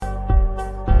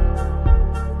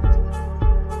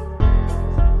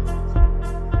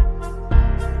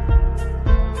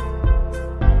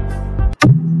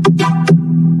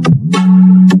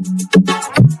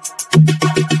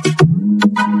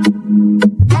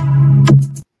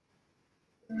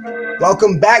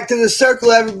Welcome back to the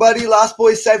circle, everybody.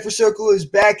 Lostboys Cypher Circle is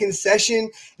back in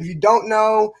session. If you don't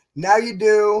know, now you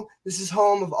do. This is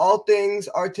home of all things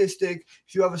artistic.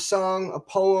 If you have a song, a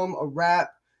poem, a rap,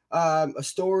 a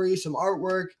story, some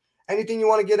artwork, anything you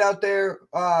want to get out there,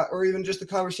 or even just a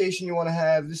conversation you want to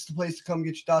have, this is the place to come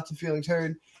get your thoughts and feelings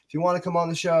heard. If you want to come on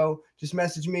the show, just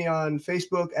message me on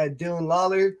Facebook at Dylan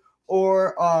Lawler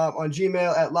or on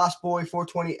Gmail at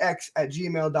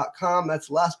lostboy420x@gmail.com. That's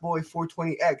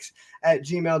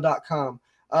lostboy420x@gmail.com.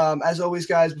 As always,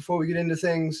 guys, before we get into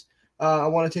things, I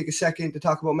want to take a second to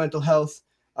talk about mental health.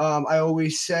 I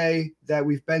always say that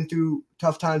we've been through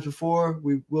tough times before.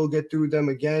 We will get through them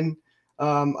again.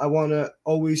 I want to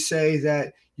always say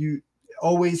that you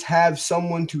always have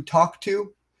someone to talk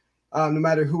to, no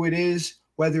matter who it is,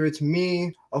 whether it's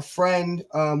me, a friend,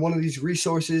 one of these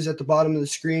resources at the bottom of the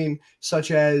screen, such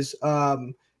as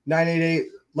 988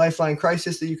 Lifeline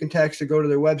Crisis that you can text or go to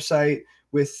their website.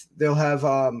 They'll have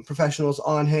professionals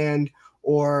on hand,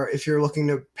 or if you're looking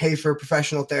to pay for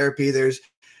professional therapy, there's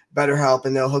BetterHelp,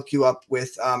 and they'll hook you up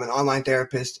with an online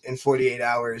therapist in 48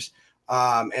 hours.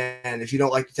 And if you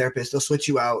don't like the therapist, they'll switch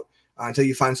you out until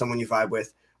you find someone you vibe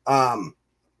with.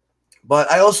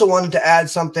 But I also wanted to add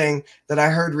something that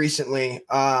I heard recently.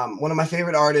 One of my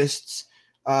favorite artists,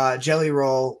 Jelly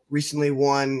Roll, recently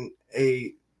won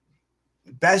a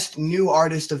Best New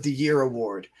Artist of the Year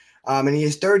award. And he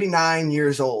is 39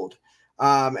 years old.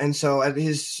 And so at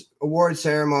his award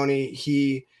ceremony,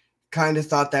 he kind of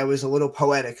thought that was a little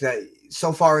poetic, that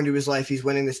so far into his life, he's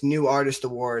winning this new artist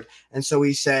award. And so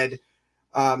he said,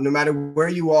 no matter where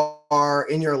you are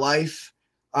in your life,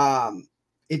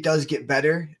 it does get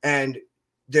better and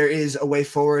there is a way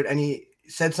forward. And he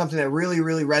said something that really,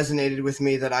 really resonated with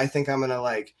me that I think I'm going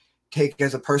to take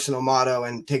as a personal motto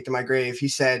and take to my grave. He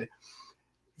said,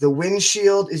 the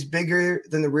windshield is bigger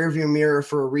than the rearview mirror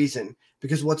for a reason,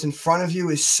 because what's in front of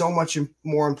you is so much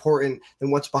more important than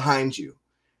what's behind you.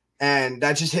 And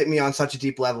that just hit me on such a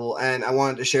deep level. And I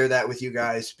wanted to share that with you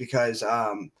guys because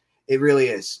it really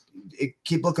is.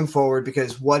 Keep looking forward,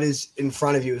 because what is in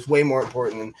front of you is way more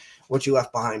important than what you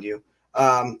left behind you.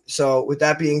 So with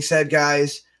that being said,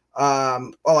 guys,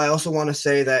 I also want to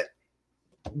say that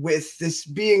with this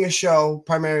being a show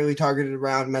primarily targeted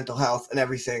around mental health and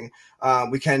everything,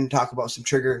 we can talk about some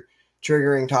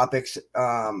triggering topics.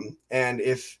 And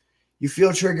if you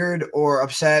feel triggered or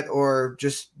upset or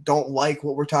just don't like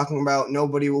what we're talking about,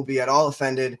 nobody will be at all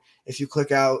offended if you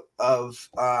click out of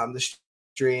the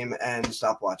stream and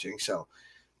stop watching. So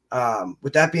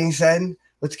with that being said,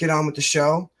 let's get on with the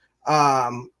show.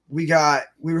 We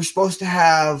were supposed to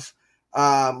have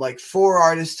 4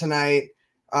 artists tonight.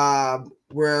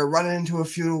 We're running into a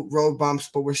few road bumps,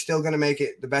 but we're still going to make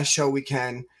it the best show we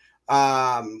can.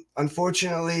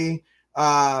 Unfortunately,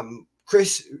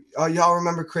 Chris, y'all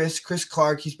remember Chris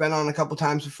Clark. He's been on a couple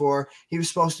times before. He was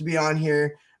supposed to be on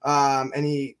here, and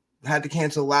he had to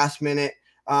cancel last minute.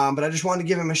 But I just wanted to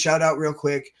give him a shout out real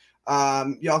quick.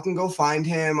 Y'all can go find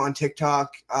him on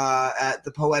TikTok at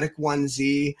the Poetic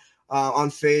 1Z, on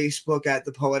Facebook at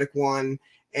the Poetic One,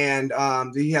 and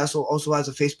he also has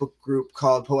a Facebook group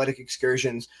called Poetic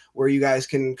Excursions, where you guys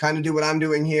can kind of do what I'm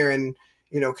doing here and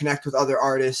connect with other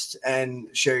artists and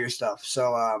share your stuff.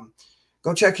 So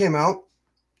go check him out.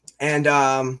 And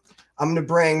I'm gonna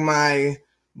bring my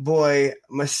boy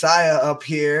Messiah up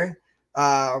here,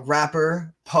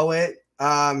 rapper, poet,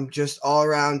 just all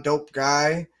around dope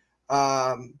guy.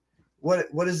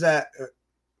 What is that?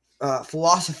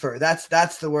 Philosopher.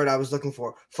 That's the word I was looking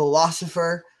for.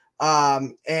 Philosopher.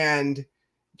 And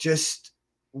just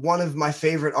one of my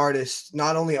favorite artists,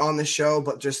 not only on the show,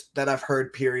 but just that I've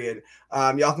heard, period.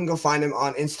 Y'all can go find him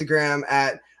on Instagram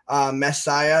at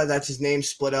Messiah. That's his name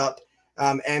split up.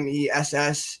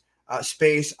 MESS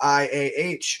space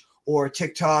IAH, or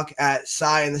TikTok at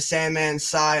Psy and the Sandman,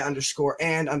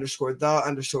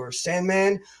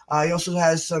 Psy_and_the_Sandman. He also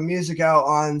has some music out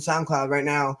on SoundCloud right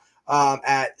now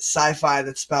at Sci-Fi,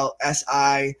 that's spelled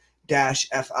SI-FI.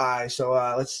 So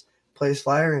let's play his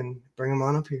flyer and bring him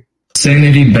on up here.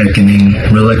 Sanity beckoning,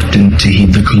 reluctant to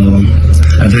heed the call.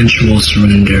 Eventual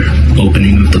surrender,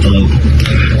 opening of the bow.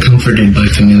 Comforted by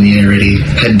familiarity,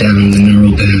 head down the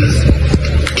narrow path.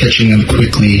 Catching up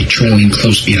quickly, trailing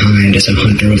close behind as a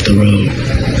hunter of the road.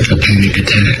 A panic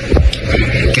attack.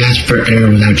 Gasp for air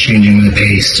without changing my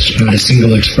pace. Not a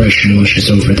single expression washes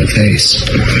over the face.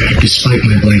 Despite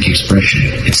my blank expression,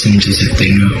 it seems as if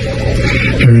they know.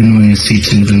 Paranoia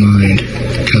seeps into the mind.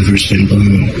 Cover's been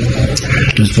blown.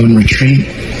 Does one retreat?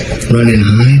 Run and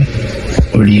hide?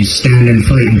 Or do you stand and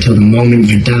fight until the moment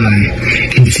you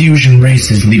die? Confusion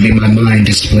races, leaving my mind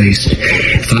displaced.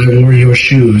 If I wore your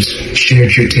shoes,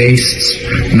 shared your tastes,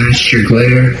 matched your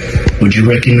glare, would you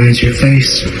recognize your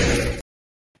face?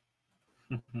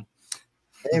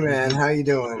 Hey man, how you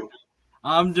doing?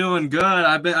 I'm doing good.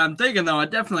 I'm thinking though, I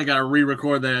definitely gotta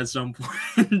re-record that at some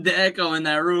point. The echo in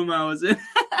that room I was in.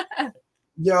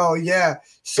 Yo, yeah.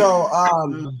 So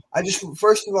I just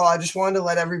first of all, I just wanted to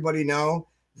let everybody know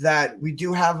that we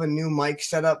do have a new mic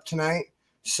set up tonight.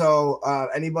 So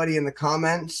anybody in the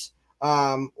comments,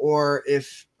 or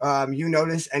if you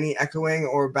notice any echoing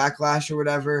or backlash or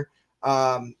whatever,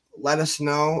 let us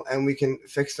know and we can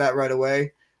fix that right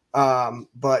away.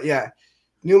 But yeah,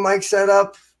 new mic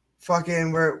setup.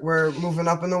 Fucking, we're moving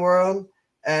up in the world,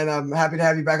 and I'm happy to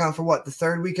have you back on for what, the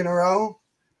third week in a row?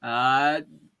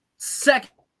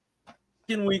 Second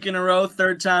week in a row,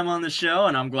 third time on the show,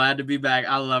 and I'm glad to be back.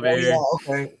 I love it here. Yeah,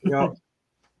 okay. Yo.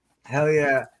 Hell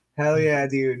yeah,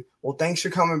 dude. Well, thanks for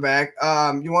coming back.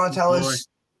 You want to tell us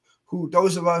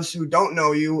those of us who don't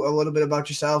know you, a little bit about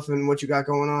yourself and what you got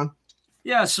going on?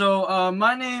 Yeah, so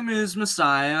my name is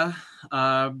Messiah.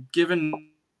 Given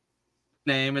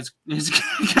name is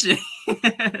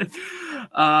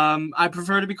I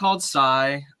prefer to be called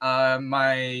Psy.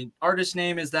 My artist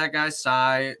name is That Guy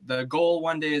Psy. The goal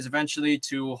one day is eventually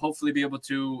to hopefully be able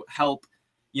to help,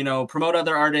 promote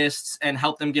other artists and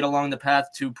help them get along the path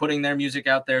to putting their music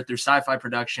out there through sci-fi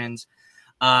productions.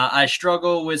 I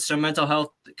struggle with some mental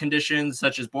health conditions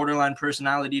such as borderline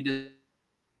personality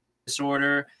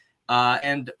disorder,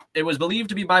 and it was believed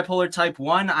to be bipolar type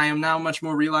 1. I am now much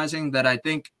more realizing that I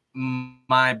think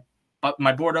my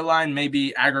borderline may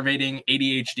be aggravating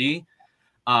ADHD,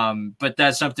 but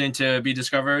that's something to be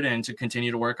discovered and to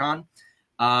continue to work on.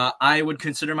 I would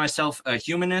consider myself a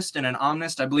humanist and an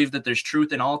omnist. I believe that there's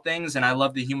truth in all things, and I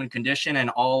love the human condition and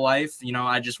all life.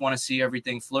 I just want to see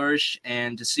everything flourish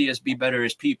and to see us be better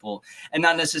as people, and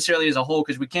not necessarily as a whole,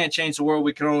 because we can't change the world.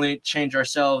 We can only change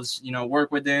ourselves,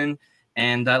 work within,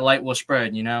 and that light will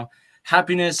spread.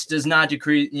 Happiness does not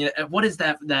decrease. What is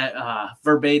that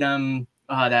verbatim,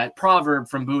 that proverb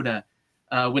from Buddha,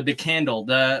 with the candle?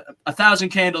 1,000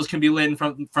 candles can be lit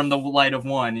from the light of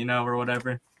one, or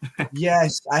whatever.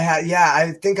 Yes, I have. Yeah,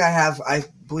 I think I have. I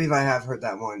believe I have heard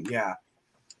that one. Yeah.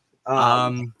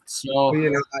 So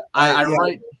I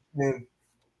write.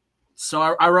 So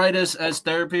I write as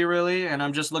therapy, really, and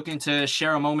I'm just looking to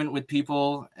share a moment with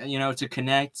people, to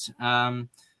connect.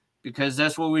 Because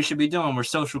that's what we should be doing. We're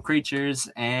social creatures,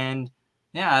 and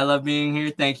yeah, I love being here.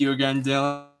 Thank you again,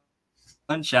 Dylan.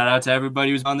 Shout out to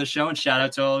everybody who's on the show, and shout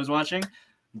out to all who's watching.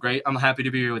 Great, I'm happy to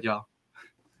be here with y'all.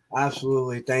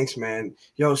 Absolutely, thanks, man.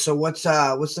 Yo, so what's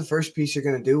the first piece you're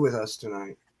gonna do with us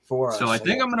tonight for us? So I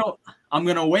think I'm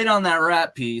gonna wait on that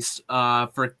rap piece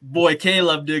for boy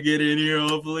Caleb to get in here.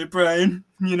 Hopefully, praying,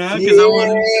 because I want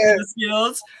to see the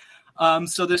skills.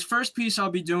 So this first piece I'll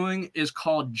be doing is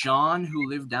called John Who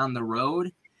Lived Down the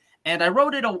Road. And I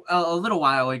wrote it a little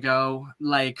while ago,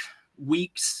 like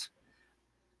weeks,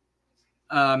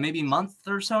 maybe month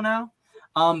or so now.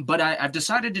 But I've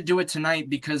decided to do it tonight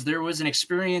because there was an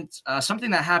experience,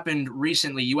 something that happened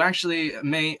recently.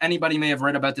 Anybody may have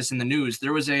read about this in the news.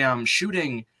 There was a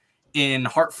shooting in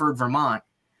Hartford, Vermont.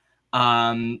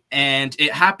 And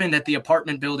it happened at the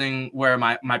apartment building where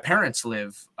my parents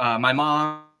live. My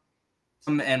mom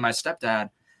and my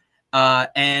stepdad,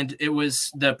 and it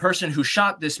was the person who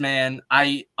shot this man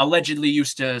I allegedly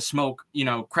used to smoke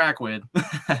crack with.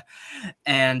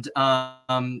 And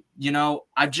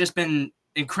I've just been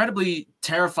incredibly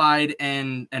terrified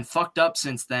and fucked up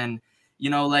since then.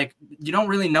 Like, you don't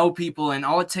really know people, and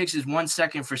all it takes is 1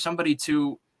 second for somebody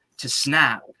to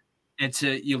snap and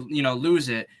to lose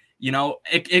it.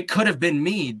 It could have been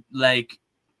me. Like,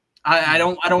 I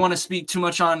don't want to speak too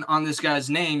much on this guy's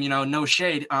name, no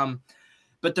shade.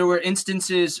 But there were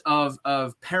instances of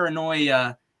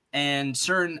paranoia and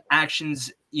certain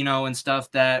actions, and stuff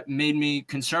that made me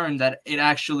concerned that it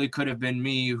actually could have been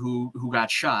me who got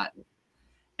shot.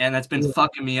 And that's been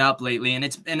fucking me up lately. And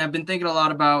I've been thinking a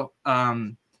lot about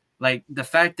like the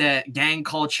fact that gang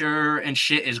culture and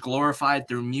shit is glorified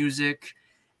through music.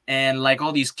 And like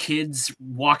all these kids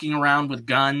walking around with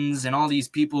guns and all these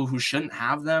people who shouldn't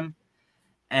have them.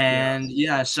 And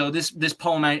so this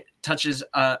poem touches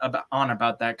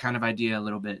about that kind of idea a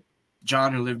little bit.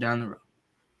 John Who Lived Down the Road.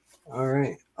 All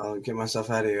right. I'll get myself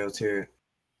out of here. Let's hear it.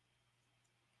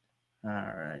 All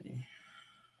righty.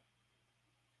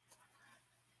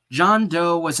 John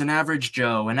Doe was an average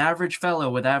Joe, an average fellow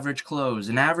with average clothes,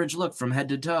 an average look from head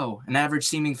to toe, an average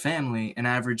seeming family, an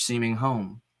average seeming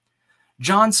home.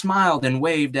 John smiled and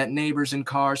waved at neighbors and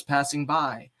cars passing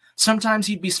by, Sometimes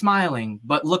he'd be smiling,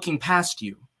 but looking past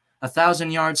you,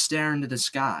 1,000 yards stare into the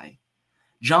sky.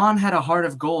 John had a heart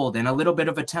of gold and a little bit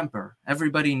of a temper,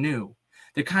 everybody knew.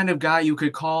 The kind of guy you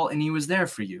could call and he was there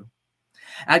for you.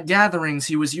 At gatherings,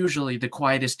 he was usually the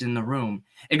quietest in the room,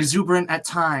 exuberant at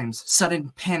times,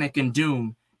 sudden panic and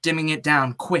doom, dimming it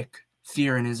down quick,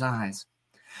 fear in his eyes.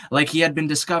 Like he had been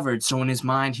discovered, so in his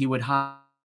mind he would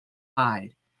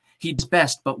hide. He did his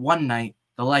best, but one night,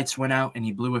 the lights went out and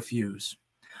he blew a fuse.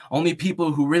 Only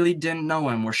people who really didn't know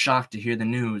him were shocked to hear the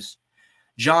news.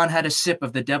 John had a sip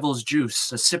of the devil's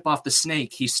juice, a sip off the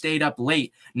snake. He stayed up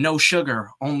late, no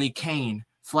sugar, only cane,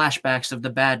 flashbacks of the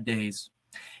bad days.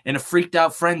 In a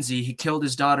freaked-out frenzy, he killed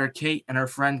his daughter Kate and her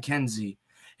friend Kenzie.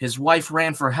 His wife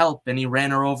ran for help, and he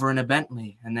ran her over in a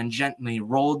Bentley, and then gently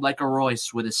rolled like a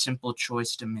Royce with a simple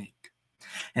choice to make.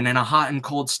 And in a hot and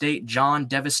cold state, John,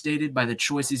 devastated by the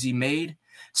choices he made,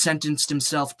 sentenced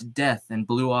himself to death and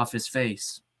blew off his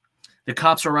face. The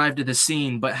cops arrived at the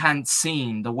scene, but hadn't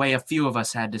seen the way a few of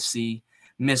us had to see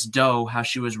Miss Doe, how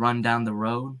she was run down the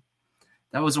road.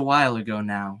 That was a while ago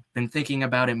now. Been thinking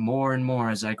about it more and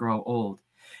more as I grow old.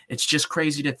 It's just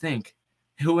crazy to think.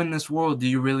 Who in this world do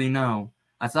you really know?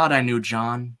 I thought I knew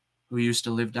John, who used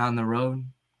to live down the road.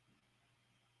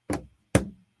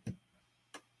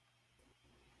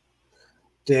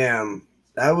 Damn,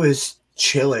 that was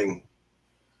chilling.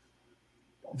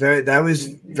 That was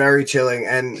very chilling,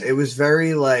 and it was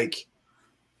very like,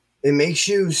 it makes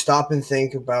you stop and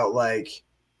think about like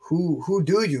who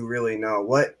do you really know?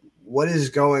 What is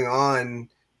going on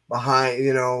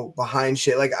behind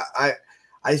shit? Like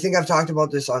I think I've talked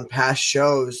about this on past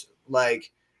shows.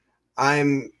 Like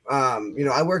I'm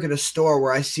I work at a store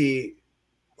where I see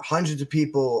hundreds of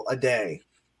people a day,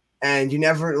 and you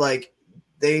never like,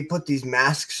 they put these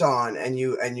masks on and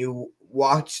you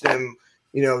watch them,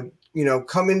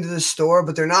 come into the store,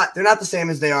 but they're not the same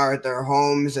as they are at their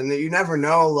homes, and you never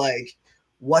know like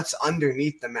what's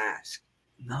underneath the mask.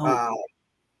 No.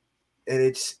 And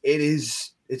it's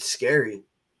scary.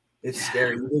 It's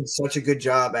scary. You did such a good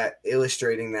job at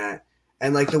illustrating that.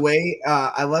 And like the way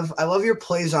I love your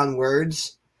plays on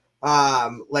words.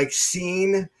 Like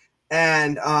scene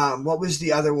and what was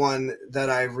the other one that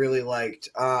I really liked?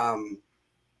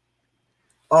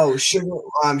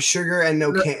 Sugar and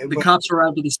no can. The cops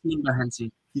arrived at the scene behind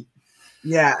scene.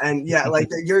 Yeah, and like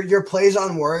your plays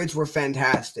on words were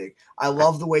fantastic. I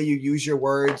love the way you use your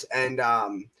words and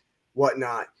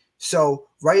whatnot. So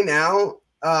right now,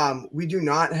 we do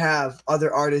not have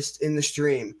other artists in the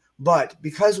stream, but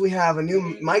because we have a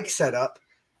new mic set up,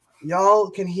 y'all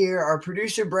can hear our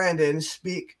producer Brandon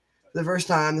speak for the first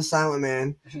time, the silent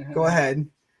man. Go ahead.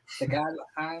 The guy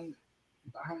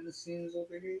behind the scenes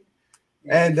over here.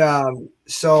 And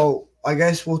so I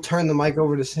guess we'll turn the mic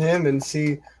over to him and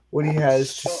see what he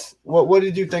has. What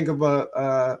did you think about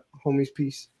homie's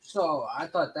piece? So I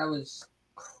thought that was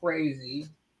crazy.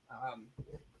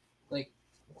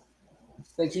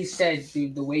 Like he said,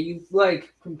 dude, the way you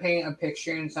like can paint a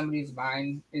picture in somebody's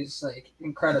mind is like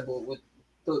incredible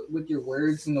with your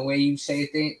words, and the way you say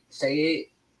it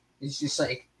is just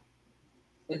like,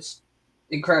 it's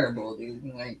incredible, dude.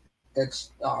 Like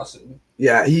that's awesome.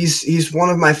 Yeah, he's one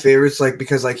of my favorites, like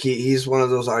because like he's one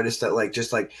of those artists that like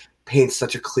just like paints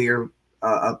such a clear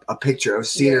a picture of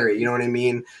scenery. You know what I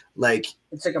mean? Like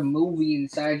it's like a movie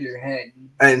inside your head.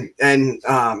 And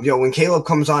when Caleb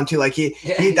comes on too, like he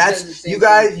that's you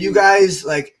guys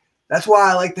like, that's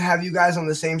why I like to have you guys on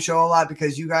the same show a lot,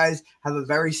 because you guys have a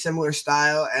very similar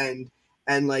style and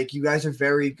like you guys are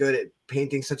very good at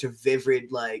painting such a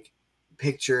vivid like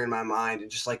picture in my mind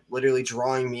and just like literally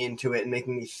drawing me into it and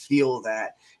making me feel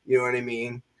that, you know what I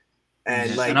mean?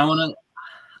 And like, and I want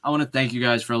to thank you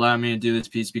guys for allowing me to do this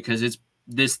piece, because it's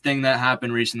this thing that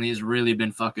happened recently has really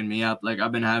been fucking me up. Like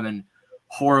I've been having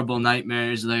horrible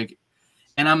nightmares, like,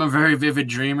 and I'm a very vivid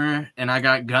dreamer, and I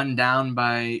got gunned down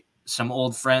by some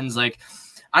old friends. Like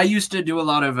I used to do a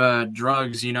lot of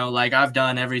drugs, like I've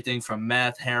done everything from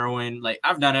meth, heroin, like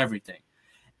I've done everything,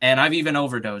 and I've even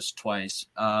overdosed twice.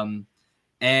 And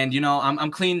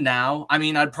I'm clean now. I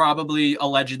mean, I'd probably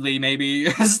allegedly maybe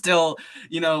still,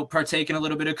 partake in a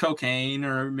little bit of cocaine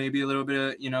or maybe a little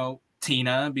bit of,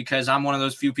 Tina, because I'm one of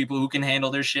those few people who can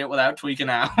handle their shit without tweaking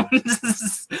out.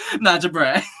 Not to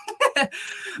brag.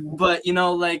 But,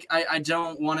 like I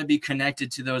don't want to be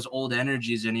connected to those old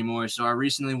energies anymore. So I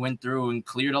recently went through and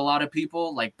cleared a lot of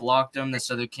people, like blocked them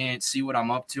so they can't see what I'm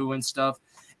up to and stuff.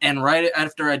 And right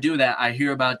after I do that, I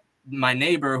hear about my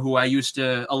neighbor who I used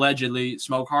to allegedly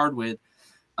smoke hard with,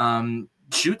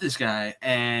 shoot this guy.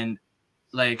 And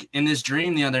like in this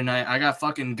dream the other night, I got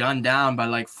fucking gunned down by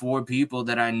like 4 people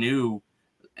that I knew.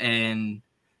 And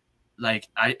like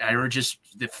I just,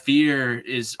 the fear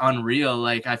is unreal.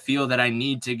 Like I feel that I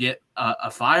need to get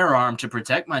a firearm to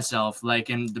protect myself, like,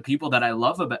 and the people that I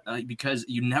love, about, because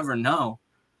you never know.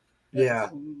 Yeah.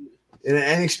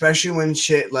 And especially when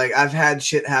shit, like I've had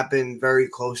shit happen very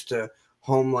close to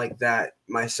home like that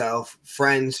myself,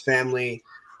 friends, family.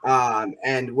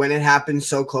 And when it happens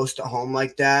so close to home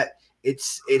like that, it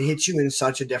hits you in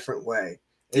such a different way.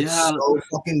 It's so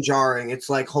fucking jarring. It's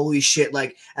like, holy shit.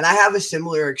 Like, and I have a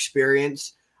similar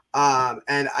experience.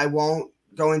 And I won't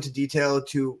go into detail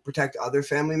to protect other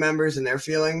family members and their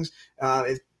feelings.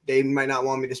 If they might not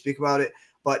want me to speak about it,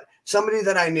 but somebody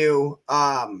that I knew,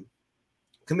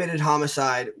 committed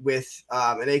homicide with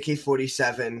an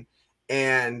AK-47,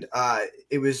 and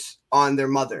it was on their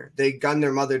mother. They gunned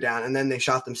their mother down, and then they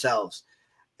shot themselves.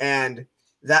 And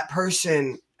that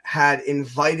person had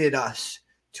invited us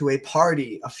to a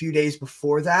party a few days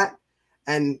before that,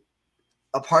 and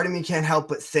a part of me can't help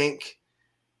but think,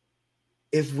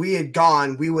 if we had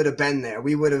gone, we would have been there.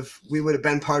 We would have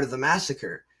been part of the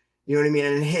massacre. You know what I mean?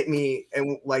 And it hit me,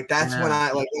 and like that's when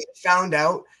I found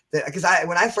out that, because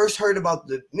when I first heard about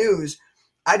the news,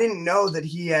 I didn't know that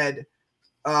he had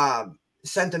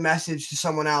sent a message to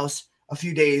someone else a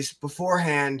few days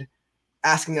beforehand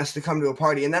asking us to come to a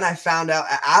party. And then I found out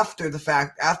after the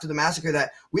fact, after the massacre,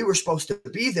 that we were supposed to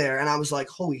be there. And I was like,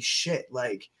 holy shit,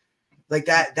 like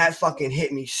that fucking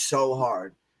hit me so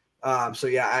hard. So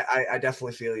yeah, I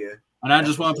definitely feel you. And I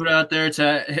just want to put it out there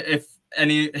to, if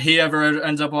he ever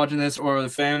ends up watching this, or the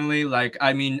family, like,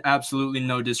 I mean, absolutely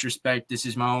no disrespect. This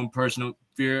is my own personal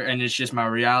fear, and it's just my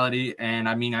reality. And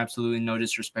I mean, absolutely no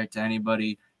disrespect to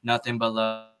anybody. Nothing but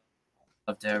love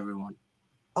to everyone.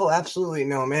 Oh, absolutely.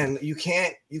 No, man, you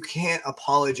can't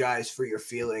apologize for your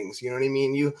feelings. You know what I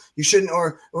mean? You shouldn't,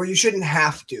 or you shouldn't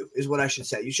have to, is what I should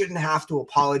say. You shouldn't have to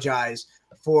apologize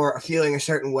for feeling a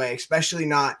certain way, especially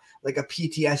not like a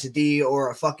PTSD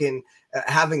or a fucking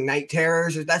having night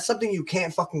terrors. That's something you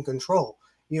can't fucking control.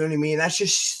 You know what I mean? That's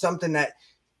just something that,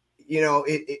 you know,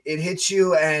 it hits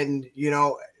you, and, you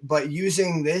know, but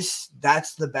using this,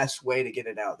 that's the best way to get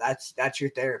it out. That's your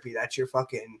therapy. That's your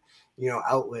fucking, you know,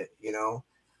 outlet, you know?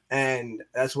 And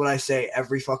that's what I say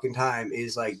every fucking time,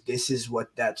 is like, this is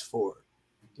what that's for.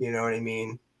 You know what I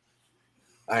mean?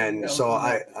 And so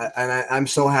I'm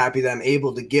so happy that I'm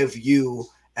able to give you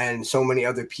and so many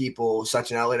other people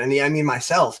such an outlet. And I mean,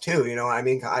 myself too, you know, I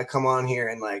mean, I come on here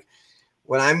and like,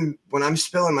 when I'm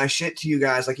spilling my shit to you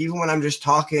guys, like even when I'm just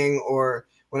talking or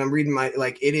when I'm reading my,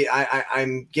 like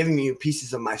I'm giving you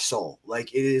pieces of my soul.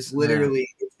 Like it is literally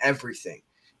everything.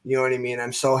 You know what I mean?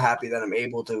 I'm so happy that I'm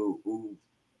able to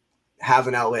have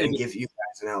an outlet and give you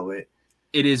guys an outlet.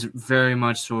 It is very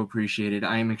much so appreciated.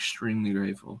 I am extremely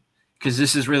grateful, because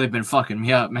this has really been fucking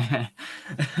me up, man.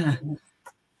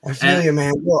 I feel you,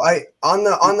 man. Well, on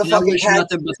the fucking wish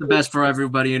nothing but the best for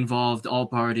everybody involved, all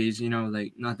parties. You know,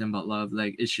 like nothing but love.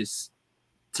 Like it's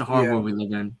a hard world we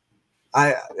live in.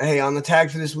 Hey, on the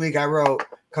tag for this week, I wrote,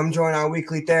 "Come join our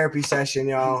weekly therapy session,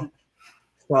 y'all."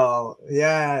 So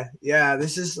yeah,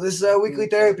 this is a weekly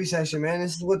therapy session, man.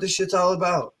 This is what this shit's all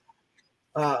about.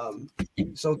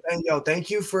 So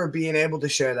thank you for being able to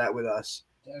share that with us,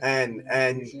 and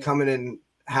coming and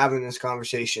having this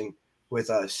conversation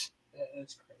with us.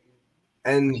 That's crazy.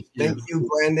 And thank you,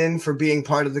 Brandon, for being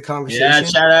part of the conversation. Yeah,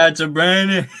 shout out to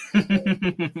Brandon.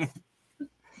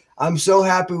 I'm so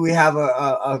happy we have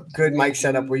a good mic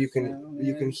setup where you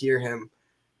can hear him.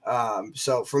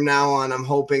 So from now on, I'm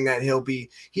hoping that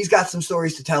he's got some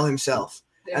stories to tell himself.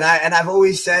 And I've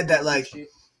always said that, like,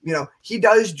 you know, he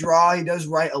does draw, he does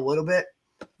write a little bit,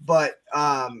 but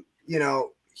you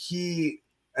know,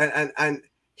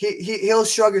 he'll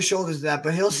shrug his shoulders at that,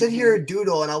 but he'll sit here and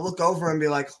doodle, and I'll look over and be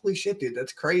like, holy shit, dude,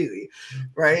 that's crazy.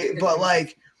 Right. But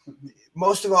like,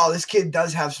 most of all, this kid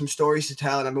does have some stories to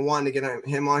tell, and I've been wanting to get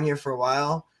him on here for a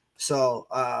while. So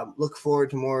look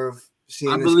forward to more of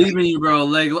seeing. I believe in you, bro.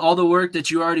 Like all the work that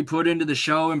you already put into the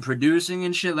show and producing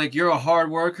and shit. Like you're a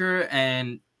hard worker,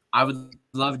 and I would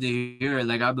love to hear it.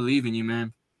 Like I believe in you,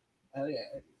 man. Oh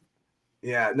yeah.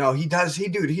 Yeah. No, he does. He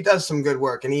does some good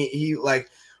work, and he like,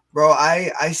 bro.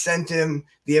 I sent him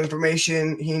the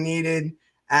information he needed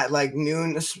at like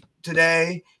noon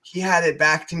today. He had it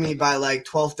back to me by like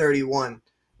 12:31,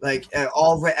 like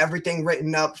everything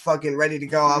written up, fucking ready to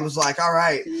go. I was like, all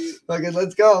right, fucking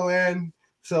let's go, man.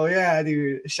 So yeah,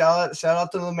 dude, shout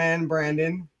out to the man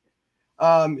Brandon.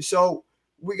 So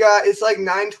it's like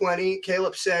 9:20.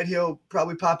 Caleb said he'll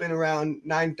probably pop in around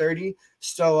 9:30.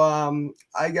 So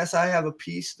I guess I have a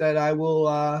piece that I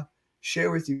will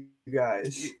share with you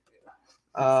guys.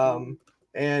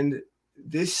 And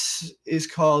this is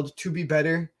called "To Be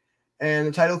Better." and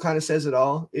the title kind of says it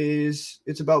all.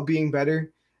 It's about being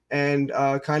better, and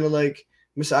kind of like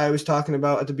Messiah was talking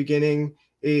about at the beginning,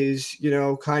 is, you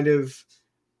know, kind of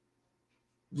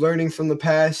learning from the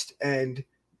past and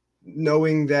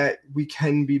knowing that we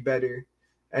can be better,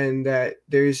 and that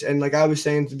and like I was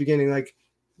saying at the beginning, like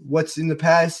what's in the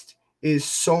past is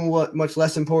so much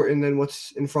less important than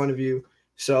what's in front of you.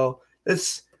 So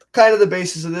that's kind of the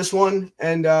basis of this one.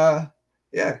 And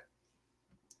yeah,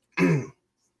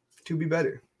 to be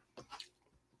better.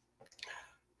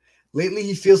 Lately,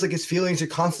 he feels like his feelings are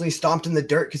constantly stomped in the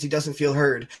dirt because he doesn't feel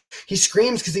heard. He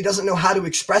screams because he doesn't know how to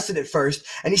express it at first,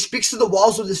 and he speaks to the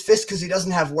walls with his fist because he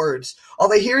doesn't have words. All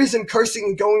they hear is him cursing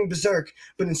and going berserk,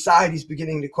 but inside he's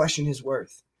beginning to question his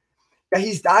worth. Yeah,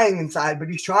 he's dying inside, but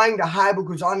he's trying to hide what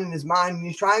goes on in his mind, and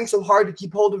he's trying so hard to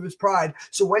keep hold of his pride.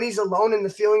 So when he's alone and the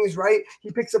feeling is right,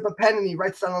 he picks up a pen and he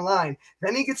writes down a line.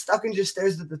 Then he gets stuck and just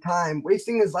stares at the time,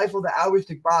 wasting his life while the hours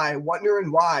tick by,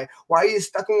 wondering why he is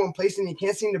stuck in one place and he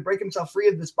can't seem to break himself free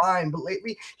of this bind. But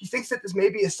lately, he thinks that this may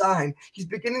be a sign. He's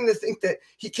beginning to think that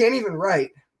he can't even write.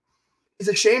 He's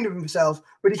ashamed of himself,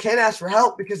 but he can't ask for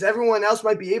help because everyone else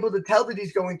might be able to tell that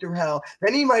he's going through hell.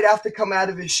 Then he might have to come out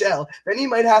of his shell. Then he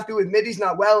might have to admit he's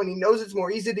not well, and he knows it's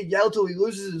more easy to yell till he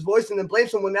loses his voice and then blame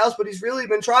someone else, but he's really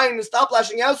been trying to stop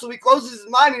lashing out, so he closes his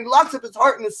mind and he locks up his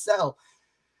heart in a cell.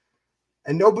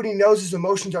 And nobody knows his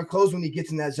emotions are closed when he gets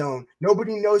in that zone.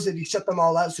 Nobody knows that he shut them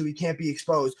all out so he can't be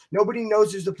exposed. Nobody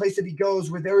knows there's a place that he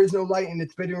goes where there is no light and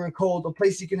it's bitter and cold, a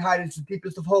place he can hide it's the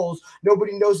deepest of holes.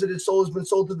 Nobody knows that his soul has been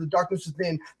sold to the darkness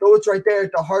within, though it's right there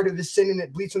at the heart of his sin and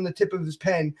it bleeds from the tip of his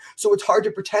pen. So it's hard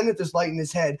to pretend that there's light in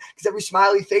his head, because every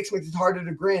smile he fakes makes it harder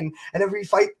to grin, and every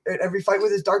fight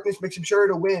with his darkness makes him sure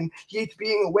to win. He hates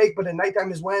being awake, but at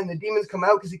nighttime is when the demons come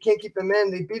out because he can't keep them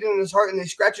in. They beat him in his heart and they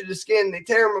scratch at his skin. They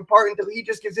tear him apart until he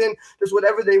just gives in, does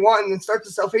whatever they want, and then starts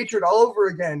the self-hatred all over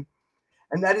again.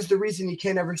 And that is the reason he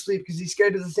can't ever sleep, because he's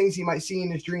scared of the things he might see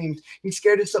in his dreams. He's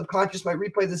scared his subconscious might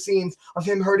replay the scenes of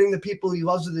him hurting the people he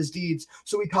loves with his deeds.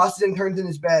 So he tosses and turns in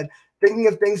his bed, thinking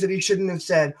of things that he shouldn't have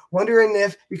said, wondering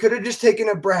if he could have just taken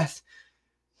a breath,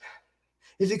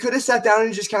 if he could have sat down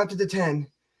and just counted to 10.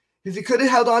 If he could have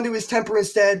held on to his temper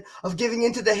instead of giving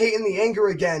in to the hate and the anger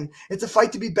again. It's a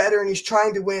fight to be better, and he's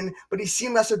trying to win, but he's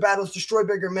seen lesser battles destroy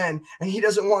bigger men, and he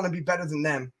doesn't want to be better than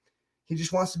them. He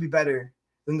just wants to be better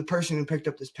than the person who picked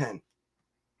up this pen.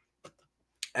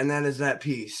 And that is that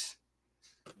piece.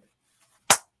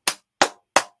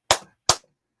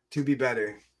 To be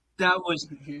better. That was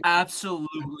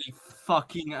absolutely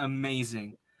fucking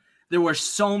amazing. There were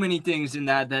so many things in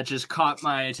that just caught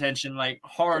my attention, like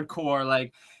hardcore,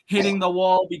 like hitting the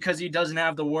wall because he doesn't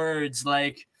have the words,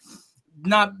 like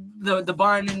not the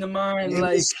bind in the mind,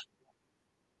 like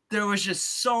there was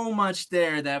just so much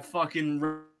there that fucking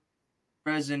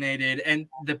resonated, and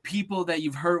the people that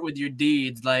you've hurt with your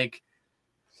deeds, like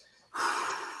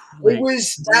I'm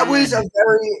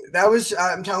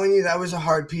telling you, that was a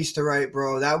hard piece to write,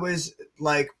 bro. That was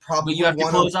like probably but you have to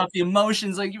close off the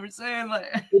emotions, like you were saying, like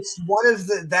it's one of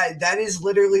the that is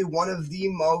literally one of the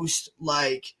most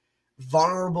like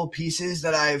vulnerable pieces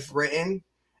that I've written,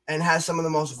 and has some of the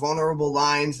most vulnerable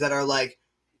lines that are like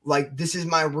this is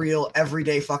my real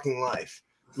everyday fucking life.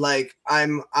 Like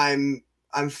I'm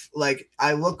like,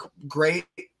 I look great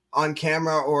on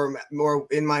camera or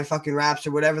in my fucking raps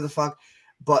or whatever the fuck,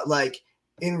 but like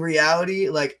in reality,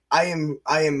 like I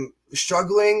am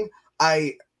struggling.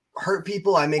 I hurt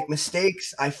people. I make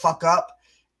mistakes. I fuck up,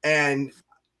 and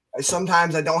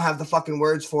sometimes I don't have the fucking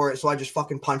words for it, so I just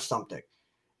fucking punch something.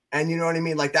 And you know what I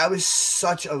mean? Like, that was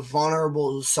such a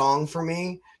vulnerable song for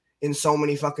me in so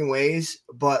many fucking ways.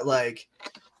 But like,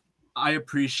 I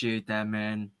appreciate that,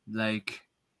 man. Like,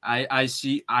 I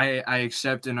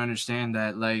accept and understand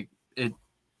that. Like,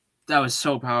 that was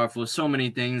so powerful. So many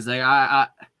things. Like, I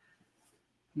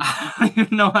don't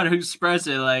even know how to express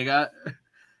it. Like,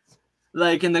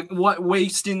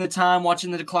 wasting the time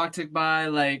watching the clock tick by,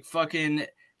 like fucking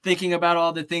thinking about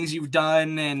all the things you've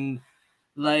done, and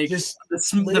like just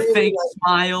the fake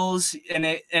smiles, and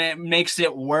it makes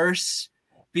it worse.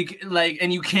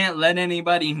 And you can't let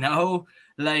anybody know.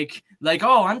 Like,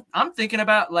 oh, I'm thinking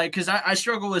about, like, because I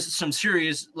struggle with some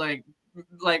serious like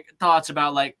thoughts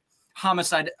about like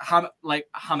homicide,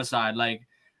 like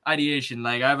ideation.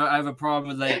 Like, I have a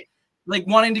problem with like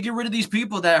wanting to get rid of these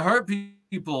people that hurt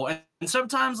people, and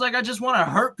sometimes like I just want to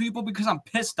hurt people because I'm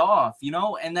pissed off, you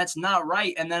know, and that's not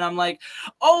right. And then I'm like,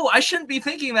 oh, I shouldn't be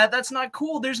thinking that. That's not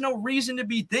cool. There's no reason to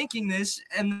be thinking this.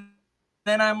 And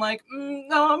then I'm like,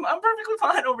 no, I'm perfectly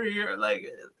fine over here. Like,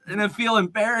 and I feel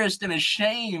embarrassed and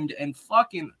ashamed, and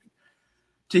fucking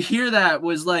to hear that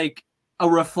was like, a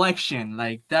reflection.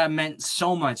 Like that meant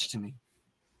so much to me.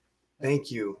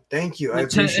 Thank you. I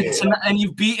appreciate it. And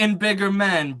you've beaten bigger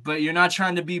men, but you're not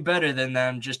trying to be better than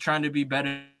them. Just trying to be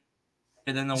better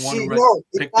than the one who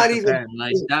picked up the pen.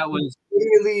 Like that was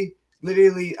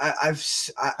literally. I've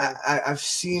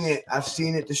seen it. I've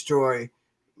seen it destroy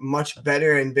much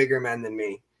better and bigger men than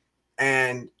me,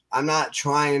 and I'm not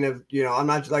trying to. I'm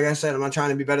not, like I said, I'm not trying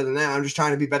to be better than them. I'm just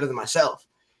trying to be better than myself.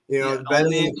 Better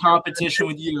only in competition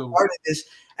with you.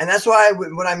 And that's why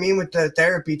what I mean with the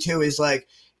therapy too is like,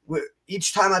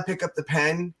 each time I pick up the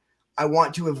pen, I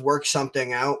want to have worked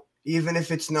something out, even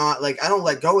if it's not like I don't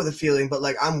let go of the feeling, but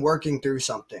like I'm working through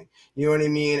something. You know what I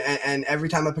mean? And every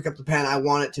time I pick up the pen, I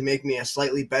want it to make me a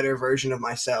slightly better version of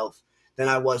myself than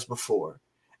I was before.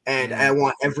 And I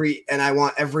want every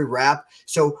rap.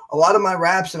 So a lot of my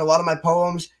raps and a lot of my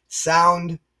poems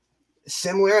sound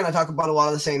similar, and I talk about a lot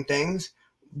of the same things,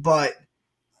 but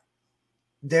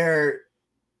they're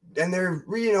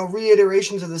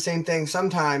reiterations of the same thing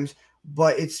sometimes,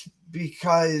 but it's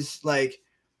because like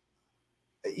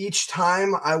each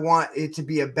time I want it to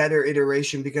be a better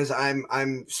iteration because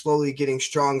I'm slowly getting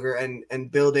stronger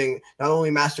and building, not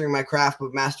only mastering my craft,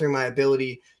 but mastering my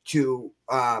ability to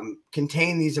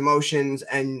contain these emotions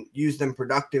and use them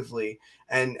productively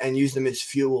and use them as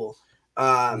fuel.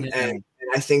 And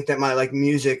I think that my like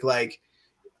music like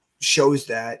shows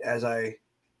that as I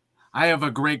have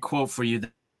a great quote for you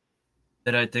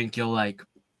that I think you'll like.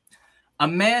 A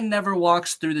man never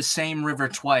walks through the same river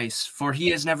twice, for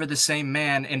he is never the same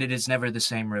man, and it is never the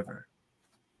same river.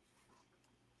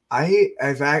 I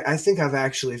think I've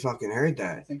actually fucking heard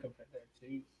that. I think I've heard that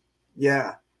too.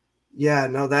 Yeah.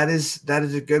 No, that is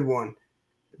a good one,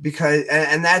 because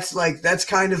and that's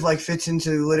kind of like fits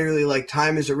into literally like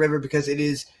time is a river, because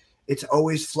it's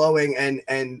always flowing,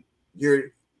 and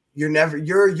you're never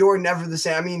the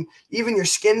same. I mean, even your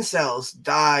skin cells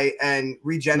die and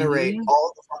regenerate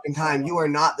all the fucking time. You are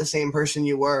not the same person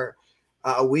you were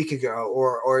a week ago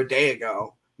or a day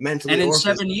ago, mentally. And in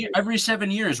every 7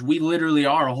 years, we literally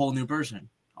are a whole new person.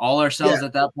 All our cells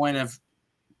at that point have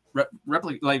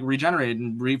regenerated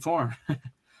and reformed.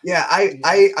 Yeah,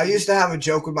 I used to have a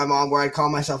joke with my mom where I call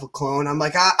myself a clone. I'm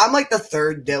like, I'm like the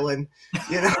third Dylan,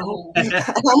 you know. I'm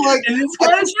like, and it's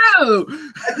kind of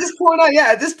true. At this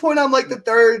point, I'm like the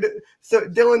third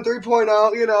Dylan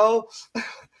 3.0, you know.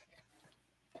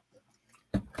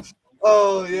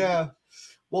 Oh yeah.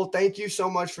 Well, thank you so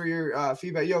much for your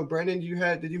feedback. Yo, Brandon,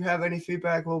 did you have any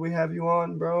feedback while we have you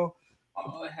on, bro?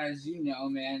 Oh, as you know,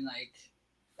 man, like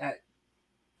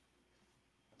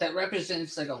that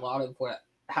represents like a lot of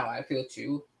how I feel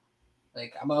too.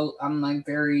 Like I'm a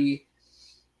very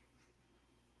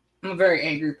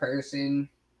angry person,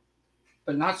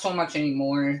 but not so much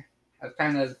anymore. I've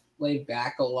kind of laid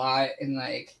back a lot and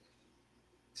like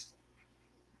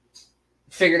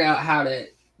figured out how to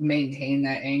maintain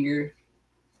that anger.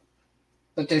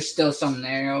 But there's still some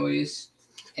there always.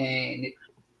 And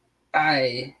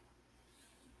I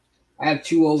have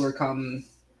to overcome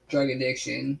drug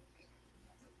addiction.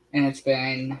 And it's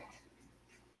been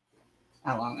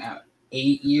how long now?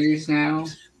 8 years now.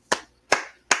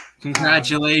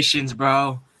 Congratulations,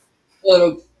 bro.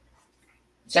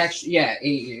 It's actually 8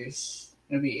 years.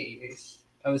 It'll be 8 years.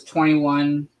 I was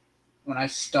 21 when I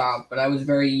stopped, but I was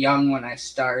very young when I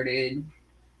started.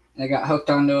 And I got hooked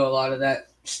onto a lot of that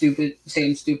stupid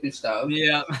stuff.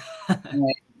 Yeah.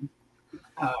 And,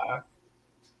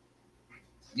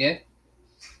 yeah.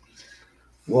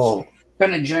 Whoa.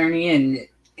 Been a journey, and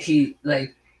he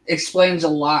like explains a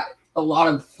lot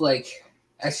of like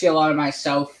I see a lot of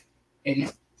myself in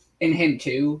him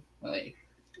too. Like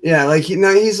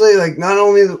he's like not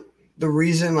only the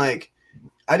reason, like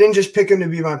I didn't just pick him to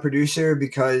be my producer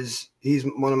because he's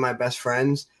one of my best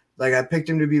friends. Like I picked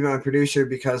him to be my producer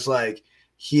because like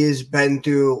he has been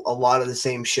through a lot of the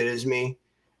same shit as me.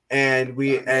 And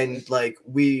before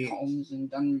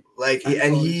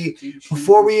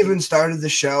we even started the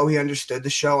show, he understood the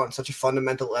show on such a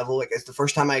fundamental level. Like it's the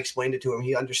first time I explained it to him,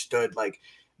 he understood like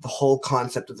the whole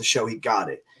concept of the show. He got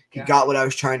it. He got what I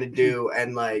was trying to do,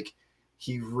 and like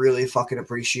he really fucking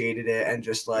appreciated it. And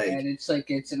just like, and it's like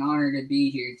it's an honor to be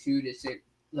here too, to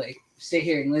sit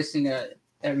here and listen to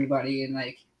everybody, and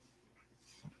like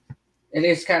it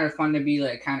is kind of fun to be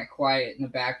like kind of quiet in the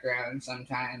background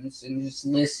sometimes and just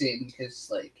listen, because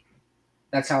like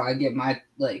that's how I get my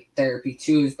like therapy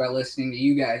too, is by listening to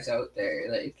you guys out there.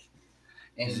 Like,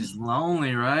 and it's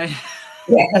lonely, right?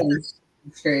 Yeah, it's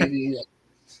crazy.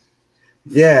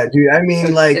 Yeah, dude. I mean,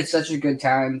 it's such a good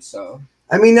time. So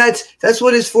I mean, that's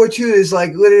what it's for too. Is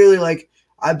like literally like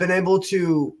I've been able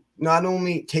to not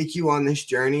only take you on this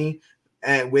journey,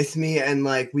 and with me, and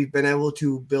like we've been able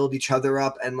to build each other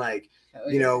up and like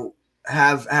you know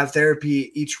have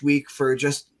therapy each week for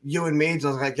just you and me. So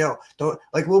I was like, yo, don't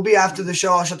like we'll be after the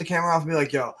show. I'll shut the camera off and be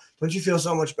like, yo, don't you feel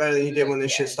so much better than you did when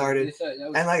this shit started?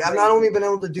 And like I've not only been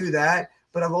able to do that,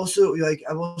 but I've also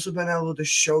been able to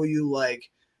show you like.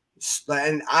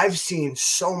 And I've seen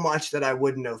so much that I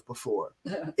wouldn't have before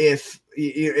if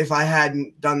I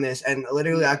hadn't done this. And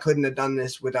literally, I couldn't have done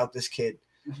this without this kid.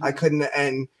 I couldn't,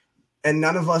 and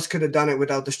none of us could have done it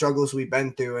without the struggles we've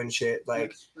been through and shit.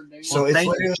 Like, so it's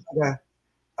literally like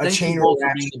a chain reaction.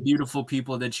 For being the beautiful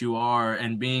people that you are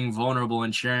and being vulnerable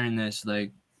and sharing this.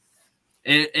 Like,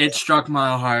 it struck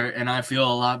my heart, and I feel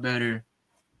a lot better.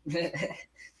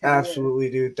 Absolutely,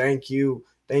 dude. Thank you.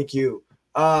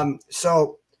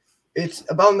 So. It's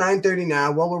about 9:30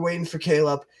 now. While we're waiting for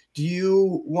Caleb, do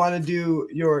you want to do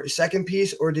your second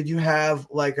piece, or did you have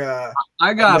like a?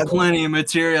 I got plenty of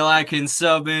material I can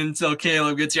sub in until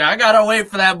Caleb gets here. I gotta wait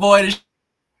for that boy to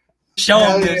show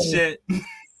him this shit.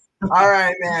 All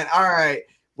right, man. All right.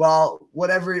 Well,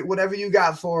 whatever you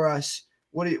got for us.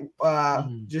 What do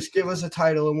you? Just give us a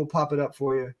title and we'll pop it up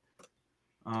for you.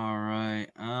 All right.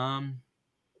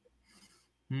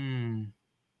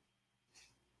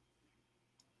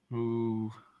 Ooh.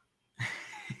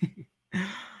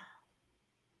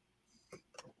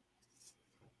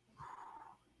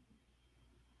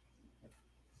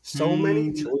 So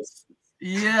many choices.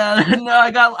 Yeah, no,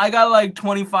 I got like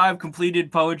 25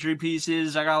 completed poetry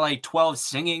pieces. I got like 12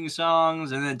 singing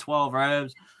songs and then 12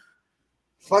 raps.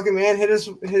 Fucking man, hit us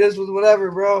with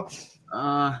whatever, bro.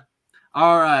 All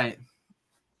right.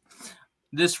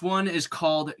 This one is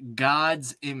called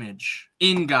God's Image.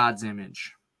 In God's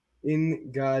Image.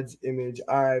 In God's image.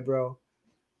 All right, bro.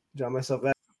 Drop myself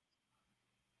back.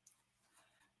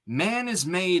 Man is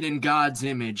made in God's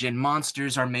image, and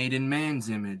monsters are made in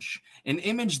man's image. An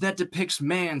image that depicts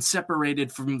man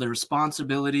separated from the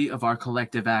responsibility of our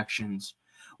collective actions.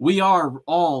 We are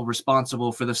all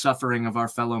responsible for the suffering of our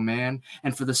fellow man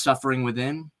and for the suffering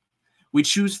within. We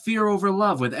choose fear over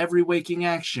love with every waking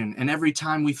action, and every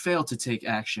time we fail to take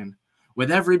action. With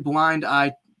every blind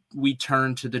eye, we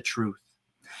turn to the truth.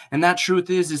 And that truth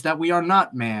is that we are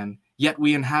not man, yet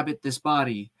we inhabit this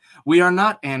body. We are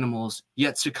not animals,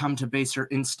 yet succumb to baser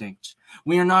instinct.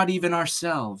 We are not even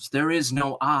ourselves. There is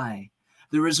no I.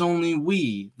 There is only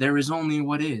we. There is only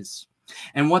what is.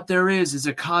 And what there is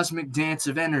a cosmic dance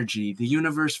of energy, the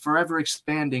universe forever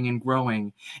expanding and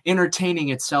growing, entertaining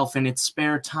itself in its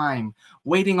spare time,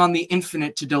 waiting on the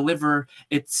infinite to deliver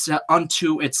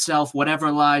unto itself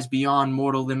whatever lies beyond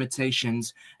mortal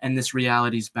limitations and this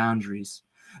reality's boundaries.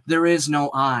 There is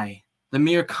no I. The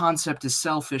mere concept is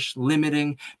selfish,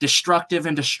 limiting, destructive,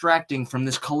 and distracting from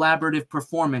this collaborative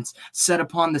performance set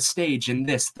upon the stage in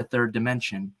this, the third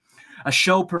dimension. A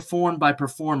show performed by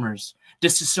performers,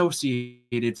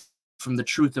 disassociated from the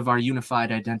truth of our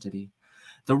unified identity.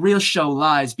 The real show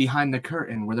lies behind the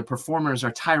curtain, where the performers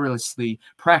are tirelessly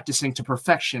practicing to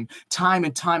perfection time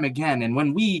and time again, and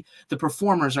when we, the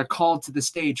performers, are called to the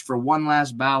stage for one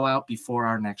last bow out before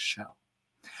our next show.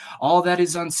 All that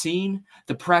is unseen,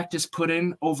 the practice put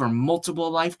in over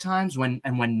multiple lifetimes when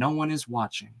no one is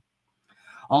watching.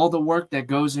 All the work that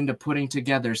goes into putting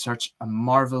together such a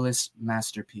marvelous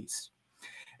masterpiece.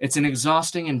 It's an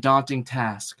exhausting and daunting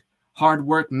task, hard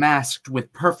work masked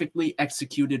with perfectly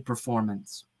executed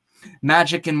performance.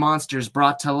 Magic and monsters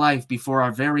brought to life before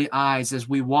our very eyes as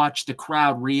we watch the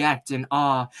crowd react in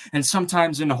awe and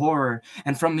sometimes in horror,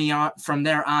 and from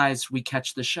their eyes we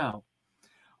catch the show.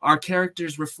 Our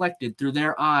characters reflected through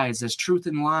their eyes as truth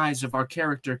and lies of our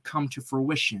character come to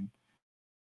fruition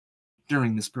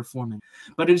during this performance.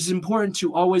 But it is important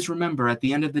to always remember at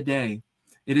the end of the day,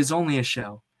 it is only a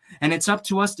show. And it's up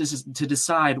to us to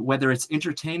decide whether it's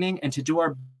entertaining and to do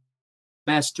our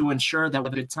best to ensure that we're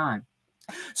a good time.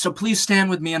 So please stand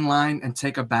with me in line and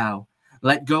take a bow.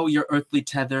 Let go your earthly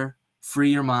tether,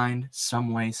 free your mind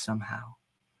some way, somehow.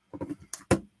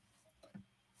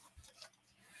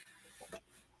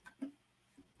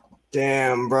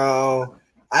 Damn, bro.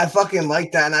 I fucking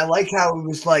like that. And I like how it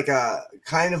was like a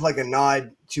kind of like a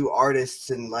nod to artists.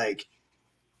 And like,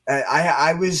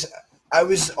 I was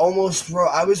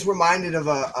reminded of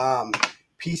a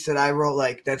piece that I wrote,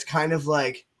 like, that's kind of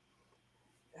like,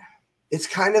 it's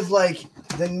kind of like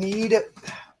the need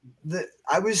that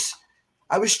I was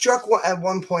struck at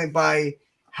one point by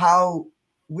how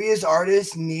we as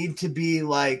artists need to be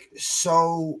like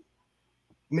so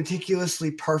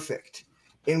meticulously perfect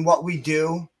in what we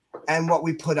do and what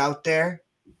we put out there.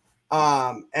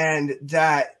 And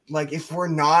that, like, if we're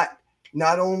not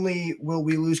only will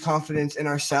we lose confidence in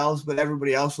ourselves, but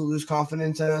everybody else will lose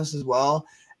confidence in us as well.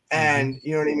 And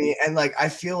you know what I mean? And like, I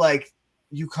feel like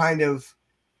you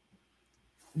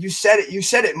said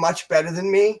it much better than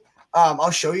me.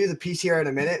 I'll show you the piece here in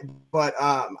a minute, but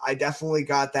I definitely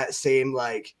got that same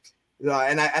like,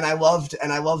 and I love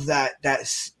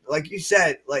that like you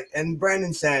said, like, and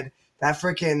Brandon said,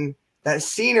 that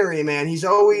scenery, man. He's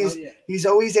always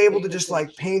able to just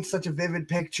like paint such a vivid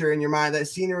picture in your mind. That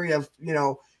scenery of, you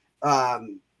know,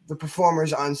 the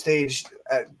performers on stage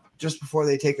just before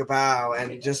they take a bow,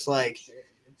 and just like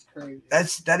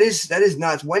that is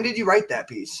nuts. When did you write that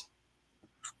piece?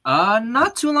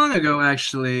 Not too long ago,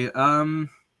 actually. I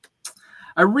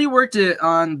reworked it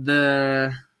on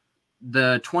the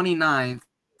 29th,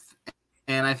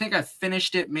 and I think I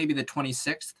finished it maybe the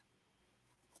 26th.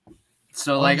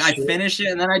 So like I finished it,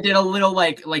 and then I did a little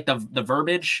like the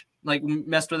verbiage, like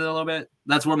messed with it a little bit.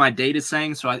 That's where my date is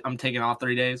saying, so I'm taking off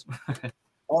 3 days.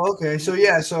 Oh, okay. So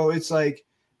yeah, so it's like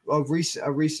a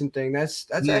recent thing. That's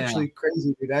actually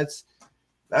crazy, dude.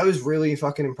 That was really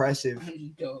fucking impressive.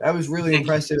 That was really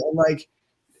impressive. And like,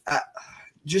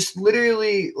 just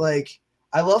literally, like,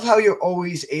 I love how you're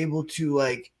always able to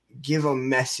like give a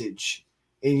message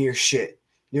in your shit.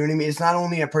 You know what I mean? It's not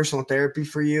only a personal therapy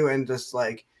for you and just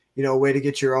like, you know, a way to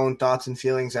get your own thoughts and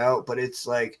feelings out, but it's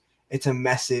like, it's a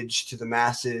message to the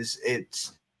masses.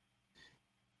 It's,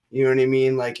 you know what I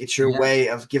mean? Like, it's your way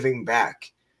of giving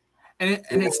back. And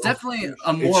it's definitely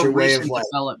a more recent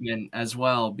development as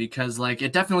well, because like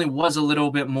it definitely was a little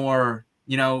bit more,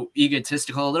 you know,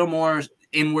 egotistical, a little more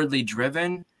inwardly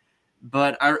driven.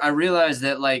 But I realized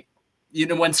that, like, you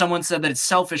know, when someone said that it's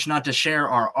selfish not to share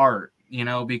our art, you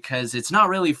know, because it's not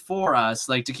really for us,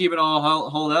 like to keep it all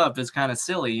hold up is kind of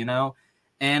silly, you know.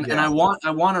 And I want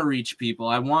to reach people.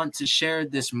 I want to share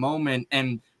this moment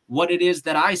and what it is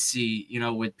that I see, you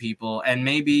know, with people, and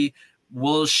maybe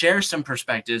we'll share some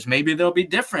perspectives. Maybe there'll be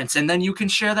difference, and then you can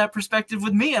share that perspective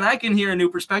with me, and I can hear a new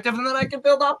perspective, and then I can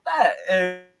build off that.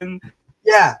 And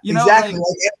yeah, you know, exactly.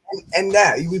 Like, and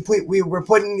that we're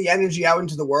putting the energy out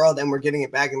into the world, and we're getting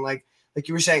it back. And like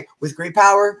you were saying, with great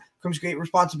power comes great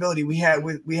responsibility. We have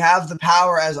the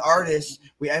power as artists,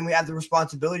 we have the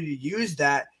responsibility to use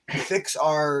that to fix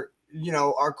our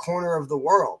corner of the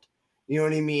world. You know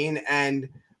what I mean?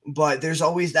 But there's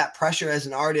always that pressure as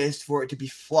an artist for it to be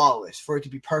flawless, for it to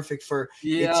be perfect, for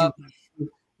it to be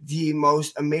the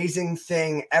most amazing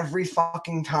thing every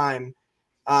fucking time,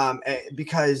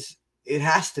 because it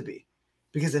has to be.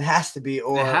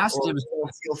 Or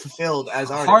feel fulfilled as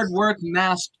artists. Hard work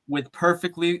masked with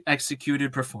perfectly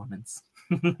executed performance.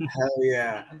 Hell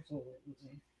yeah.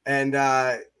 And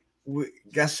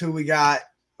guess who we got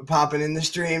popping in the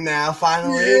stream now,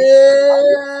 finally?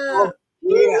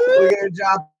 We're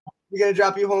gonna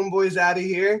drop you homeboys out of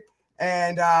here,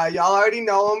 and y'all already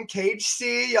know him, Cage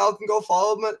C. Y'all can go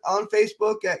follow him on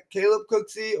Facebook at Caleb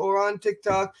Cooksey or on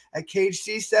TikTok at Cage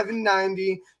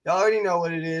C790. Y'all already know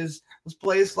what it is. Let's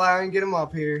play his flyer and get him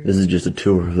up here. This is just a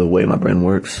tour of the way my brain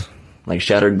works. Like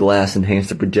shattered glass enhanced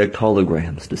to project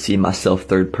holograms, to see myself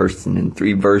third person in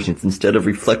 3 versions instead of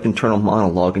reflect internal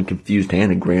monologue and confused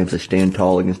anagrams that stand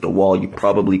tall against a wall you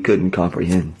probably couldn't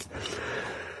comprehend.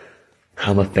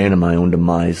 I'm a fan of my own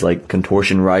demise, like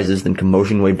contortion rises, then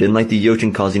commotion waved in like the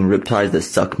ocean causing riptides that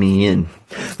suck me in.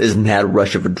 This mad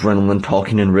rush of adrenaline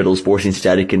talking in riddles, forcing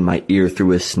static in my ear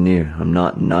through a sneer. I'm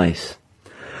not nice.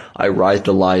 I rise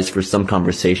to lies for some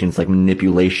conversations like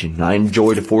manipulation. I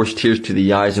enjoy to force tears to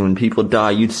the eyes, and when people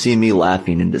die, you'd see me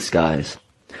laughing in disguise.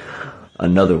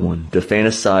 Another one. To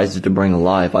fantasize is to bring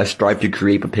alive. I strive to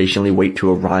create but patiently wait to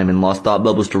a rhyme and lost thought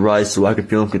bubbles to rise so I can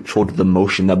feel in control of the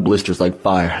motion that blisters like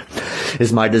fire.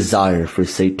 Is my desire for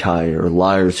satire or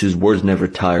liars whose words never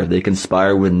tire. They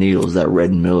conspire with needles that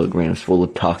red milligrams full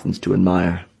of toxins to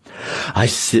admire. I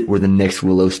sit where the next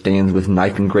willow stands with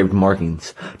knife-engraved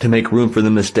markings to make room for the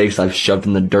mistakes I've shoved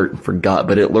in the dirt and forgot,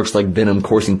 but it lurks like venom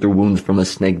coursing through wounds from a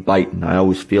snake bite, and I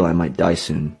always feel I might die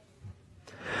soon.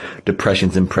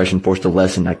 Depression's impression forced a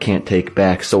lesson I can't take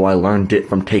back, so I learned it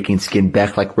from taking skin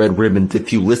back like red ribbons.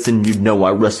 If you listen, you'd know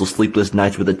I wrestle sleepless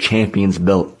nights with a champion's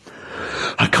belt.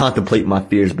 I contemplate my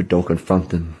fears, but don't confront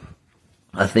them.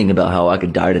 I think about how I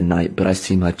could die tonight, but I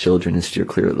see my children and steer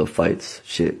clear of the fights.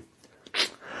 Shit.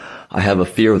 I have a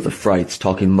fear of the frights,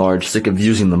 talking large, sick of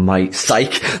using the might.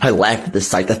 Psych! I laugh at the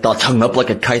sight, the thoughts hung up like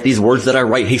a kite. These words that I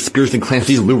write, hate spears and clamps,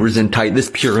 these lures in tight.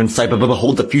 This pure insight, but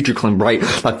behold the future climb bright.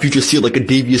 My future sealed like a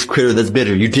devious critter that's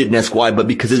bitter. You didn't ask why, but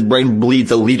because his brain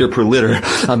bleeds a liter per litter.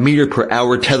 A meter per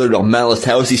hour tethered on malice.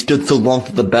 How has he stood so long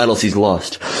through the battles he's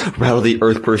lost? Rattle the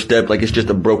earth per step like it's just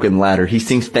a broken ladder. He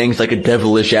sings fangs like a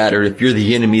devilish adder. If you're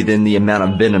the enemy, then the amount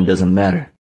of venom doesn't matter.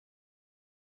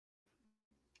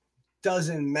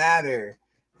 Doesn't matter.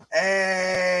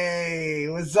 Hey,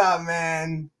 what's up,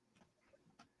 man?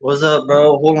 What's up,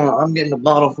 bro? Hold on, I'm getting a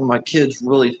bottle for my kids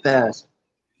really fast.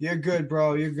 You're good,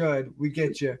 bro. You're good. We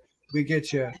get you. We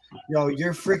get you. Yo,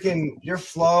 your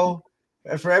flow.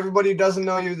 For everybody who doesn't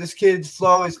know you, this kid's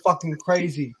flow is fucking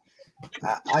crazy.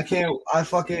 I can't. I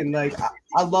fucking like.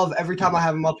 I love every time I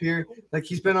have him up here. Like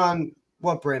he's been on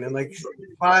what, Brandon? Like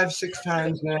 5-6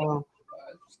 times now.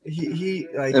 He's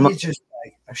just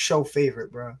like a show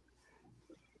favorite, bro.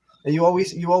 And you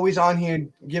always on here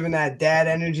giving that dad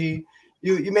energy.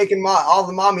 You making all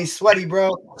the mommies sweaty,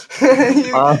 bro.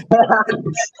 Dad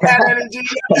energy.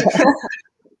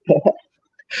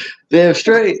 Damn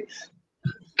straight.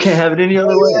 Can't have it any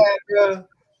other way. Yeah, bro.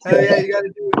 Hell yeah, you gotta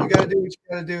do what you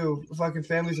gotta do. Fucking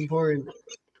family's important.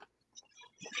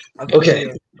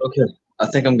 Okay. I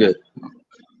think I'm good.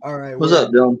 All right. What's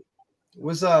up, Dylan?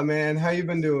 What's up, man? How you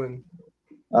been doing?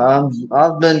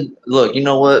 I've been look. You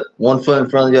know what? One foot in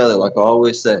front of the other, like I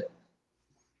always say.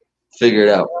 Figure it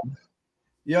out.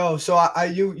 Yo, so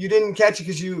you didn't catch it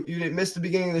because you didn't miss the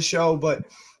beginning of the show, but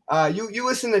you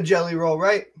listen to Jelly Roll,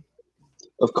 right?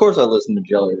 Of course, I listen to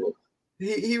Jelly Roll.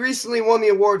 He recently won the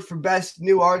award for Best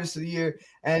New Artist of the Year,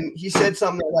 and he said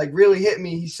something that like really hit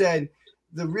me. He said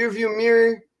the rearview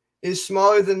mirror is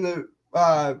smaller than the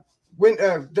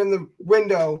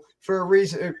window for a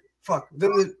reason.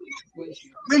 Than the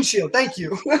windshield. Thank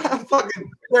you. I'm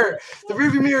fucking sure. The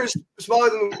rearview mirror is smaller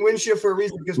than the windshield for a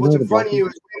reason because what's in front of you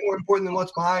is way more important than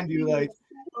what's behind you. Like,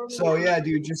 so yeah,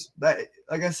 dude. Just like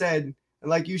I said, and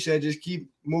like you said, just keep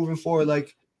moving forward.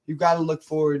 Like you got to look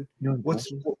forward.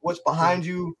 What's behind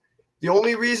you? The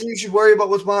only reason you should worry about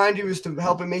what's behind you is to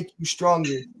help it make you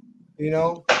stronger. You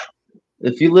know.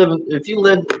 If you live in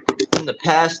the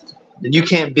past, then you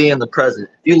can't be in the present.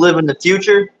 If you live in the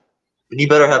future, then you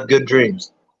better have good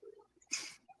dreams.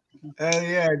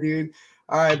 Yeah, dude.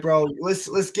 All right, bro.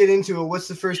 Let's get into it. What's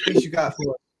the first piece you got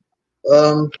for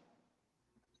us?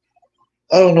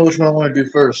 I don't know which one I want to do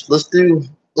first. Let's do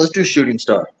Shooting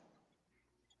Star.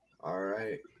 All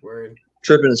right, word.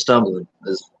 Tripping and Stumbling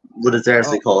is what it's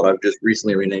actually called. I've just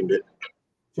recently renamed it.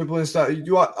 Tripping and Stumbling.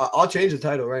 I'll change the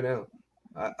title right now.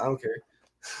 I don't care.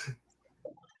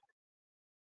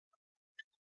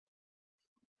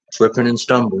 Tripping and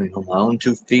stumbling on my own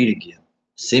 2 feet again.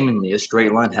 Seemingly a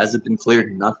straight line hasn't been cleared,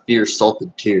 and I fear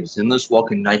salted tears. Endless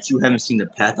walking nights, you haven't seen the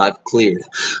path I've cleared.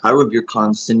 I revere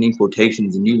condescending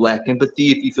quotations, and you lack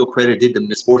empathy if you feel credited to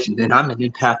misfortune. Then I'm an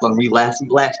empath on relapse,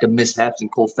 blast to mishaps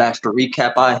and cold facts. To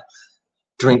recap, I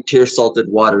drink tear-salted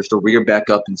waters to rear back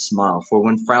up and smile. For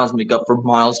when frowns make up for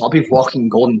miles, I'll be walking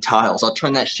golden tiles. I'll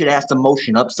turn that shit-ass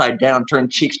emotion upside down, turn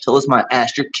cheeks till it's my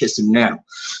ass you're kissing now.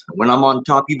 When I'm on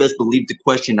top, you best believe the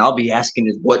question I'll be asking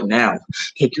is what now?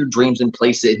 Take your dreams and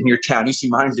place it in your town. You see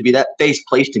mine to be that face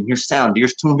placed in your sound.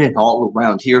 Ears tuned in all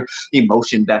around here.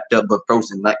 Emotion backed up but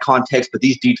frozen. That context, but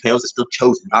these details are still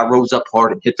chosen. I rose up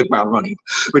hard and hit the ground running.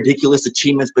 Ridiculous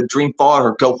achievements, but dream far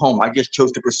or go home. I just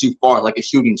chose to pursue far like a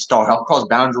shooting star. I'll cross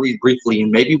boundaries briefly, and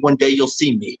maybe one day you'll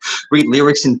see me. Read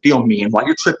lyrics and feel me. And while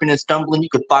you're tripping and stumbling, you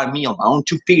could find me on my own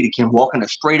 2 feet again, walking a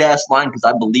straight-ass line because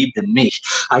I believed in me.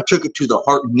 I took it to the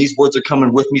heart, and these words are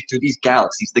coming with me through these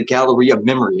galaxies. The gallery of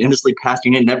memory, endlessly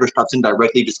passing it, never stops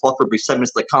indirectly. Just fall for every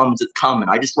sentence that comes, it's common.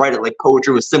 I just write it like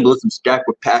poetry with symbolism stacked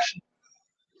with passion.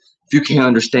 If you can't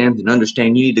understand, then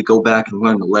understand you need to go back and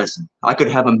learn the lesson. I could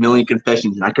have a million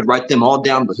confessions, and I could write them all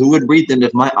down, but who would read them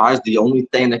if my eyes the only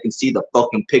thing that can see the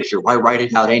fucking picture? Why write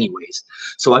it out anyways?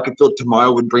 So I could feel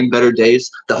tomorrow would bring better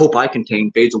days. The hope I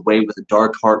contain fades away with a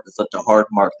dark heart that's left a hard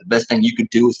mark. The best thing you could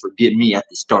do is forget me at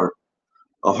the start.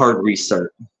 A hard reset.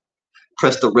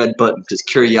 Press the red button because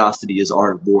curiosity is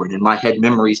art born. In my head,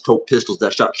 memories told pistols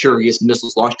that shot curious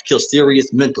missiles launched to kill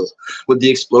serious mentals. Would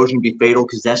the explosion be fatal?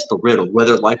 Because that's the riddle.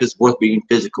 Whether life is worth being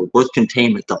physical, worth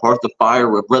containment, the hearth of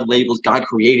fire of red labels God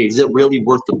created, is it really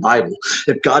worth the Bible?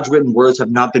 If God's written words have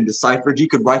not been deciphered, you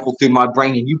could rifle through my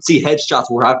brain and you'd see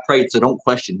headshots where I prayed, so don't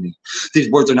question me.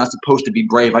 These words are not supposed to be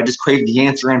brave. I just crave the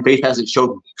answer and faith hasn't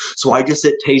showed me. So I just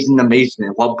sit tased in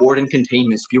amazement while bored in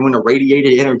containment, spewing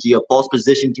irradiated energy of false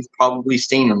positions you've probably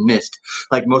seen or missed.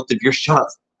 Like most of your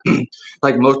shots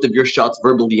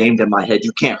verbally aimed at my head,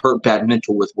 you can't hurt bad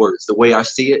mental with words. The way I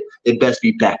see it, it best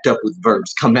be backed up with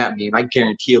verbs. Come at me and I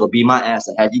guarantee it'll be my ass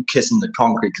that had you kissing the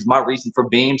concrete. Because my reason for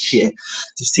being shit,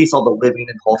 to cease all the living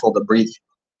and halt all the breathing.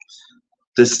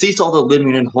 To cease all the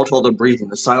living and halt all the breathing.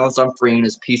 The silence I'm freeing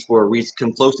is peace for a reason.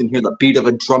 Come close and hear the beat of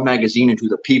a drum magazine into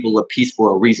the people of peace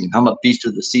for a reason. I'm a beast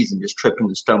of the season, just tripping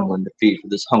and stumbling to feed for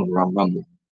this hunger I'm rumbling.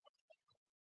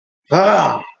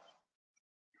 God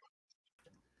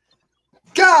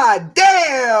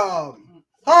damn!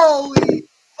 Holy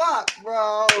fuck,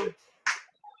 bro!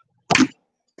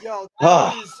 Yo, that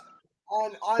Oh, was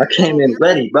on I came in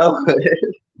ready, bro. on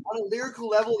a lyrical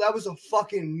level, that was a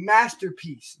fucking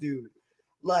masterpiece, dude.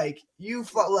 Like you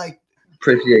like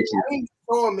Appreciate you. I'm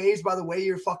so amazed by the way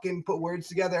you fucking put words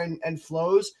together and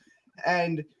flows,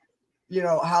 and you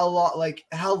know how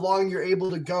long you're able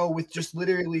to go with just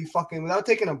literally fucking without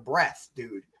taking a breath,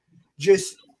 dude.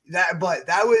 Just that, but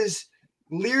that was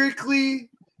lyrically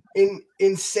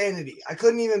insanity. I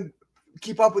couldn't even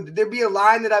keep up with it. There'd be a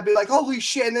line that I'd be like, "Holy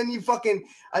shit!" and then you fucking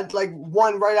like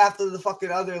one right after the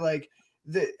fucking other, like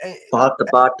the Bot,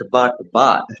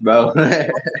 bro.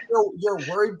 your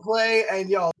wordplay and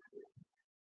yo.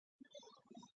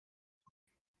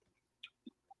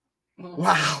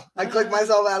 Wow, I clicked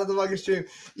myself out of the fucking stream.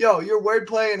 Yo, your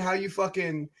wordplay and how you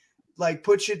fucking like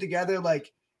put shit together,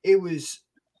 like it was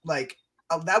like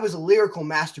that was a lyrical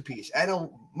masterpiece. I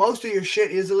know most of your shit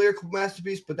is a lyrical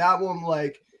masterpiece, but that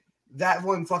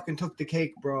one fucking took the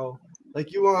cake, bro.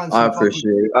 Like you were on some I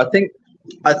appreciate it. I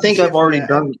think I've already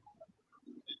done.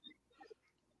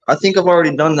 I think I've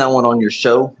already done that one on your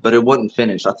show, but it wasn't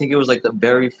finished. I think it was like the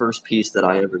very first piece that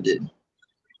I ever did.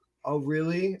 Oh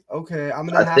really? Okay, I'm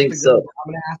I think so. I'm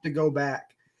gonna have to go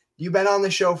back. You've been on the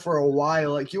show for a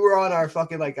while. Like you were on our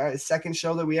fucking like our second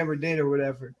show that we ever did or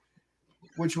whatever,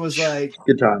 which was like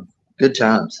Good times. Good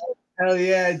times. hell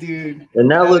yeah, dude. And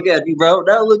now look at you, bro.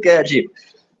 Now look at you.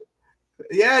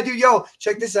 Yeah, dude. Yo,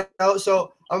 check this out.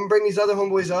 So I'm gonna bring these other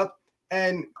homeboys up,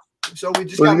 and so we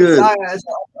just got Good. Messiah as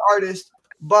an artist,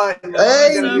 but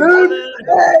Hey, dude.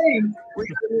 Hey. we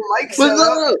got a new mic set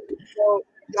up, so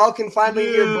y'all can finally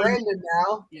hear Brandon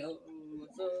now. Yo,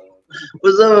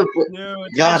 What's up? Dude,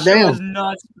 Goddamn. was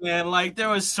nuts, man. Like there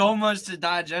was so much to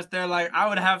digest there. Like I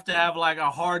would have to have like a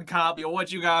hard copy of what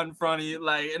you got in front of you,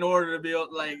 like in order to be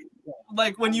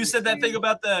like when you said that thing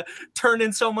about the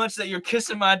turning so much that you're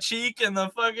kissing my cheek and the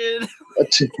fucking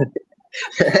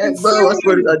Bro, I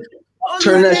swear to God,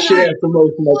 turn that shit ass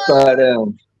promotion upside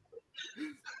down.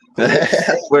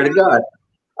 I swear to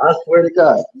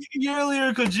God. You're a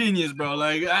lyrical genius, bro.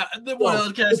 Like what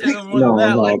else can I say?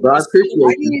 No, bro. I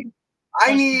appreciate you.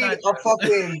 I need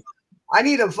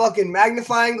a fucking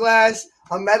magnifying glass,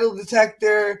 a metal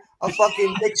detector, a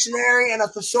fucking dictionary, and a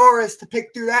thesaurus to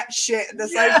pick through that shit and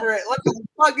decipher it. What the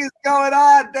fuck is going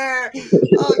on there?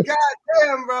 Oh god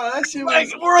damn, bro. That shit was like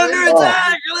we're under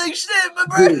attack. Like shit, my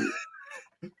bro.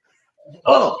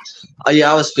 Oh,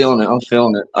 yeah, I was feeling it. I'm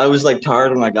feeling it. I was like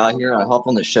tired when I got here. I hopped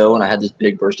on the show and I had this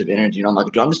big burst of energy, and I'm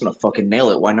like, I'm just gonna fucking nail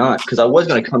it. Why not? Because I was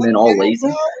gonna come in all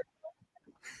lazy.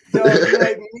 Yo,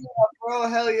 like, bro,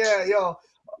 hell yeah, yo.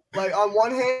 Like on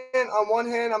one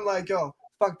hand, I'm like, yo,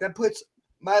 fuck, that puts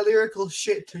my lyrical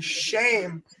shit to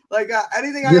shame. Like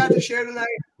anything I got to share tonight,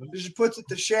 it just puts it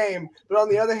to shame. But on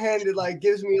the other hand, it like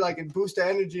gives me like a boost of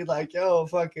energy. Like, yo,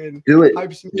 fucking do it.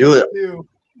 Do it. Too.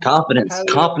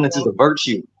 Confidence is a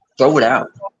virtue. Throw it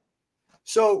out.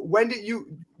 So when did you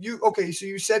okay? So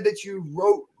you said that you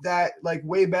wrote that like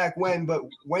way back when, but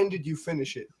when did you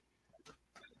finish it?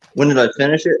 When did I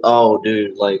finish it? Oh,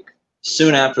 dude, like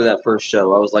soon after that first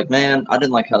show, I was like, man, I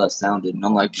didn't like how that sounded, and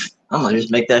I'm like, I'm gonna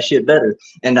just make that shit better,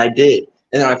 and I did,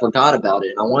 and then I forgot about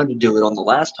it. I wanted to do it on the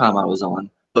last time I was on,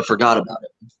 but forgot about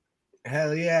it.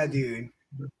 Hell yeah, dude!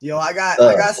 Yo, I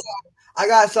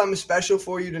got something special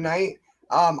for you tonight.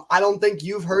 I don't think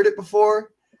you've heard it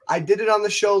before. I did it on the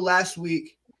show last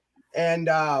week, and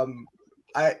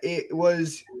it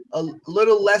was a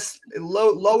little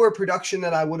lower production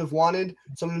than I would have wanted.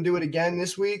 So I'm gonna do it again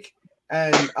this week,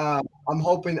 and I'm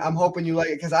hoping you like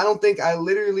it because I don't think I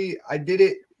did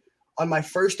it on my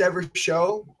first ever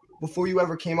show before you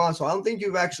ever came on. So I don't think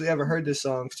you've actually ever heard this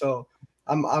song. So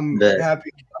I'm happy.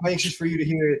 I'm anxious for you to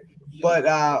hear it. But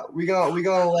we're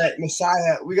gonna let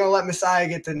Messiah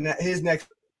get to his next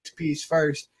piece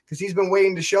first because he's been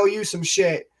waiting to show you some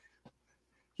shit.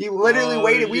 He literally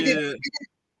waited. Yeah.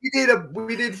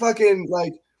 We did fucking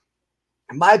like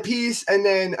my piece and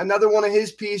then another one of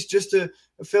his piece just to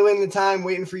fill in the time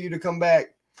waiting for you to come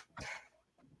back.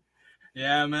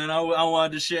 Yeah, man, I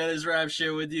wanted to share this rap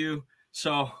shit with you,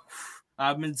 so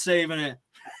I've been saving it.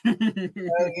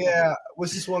 Yeah,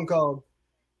 what's this one called?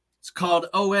 It's called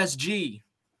OSG.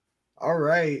 All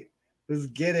right, let's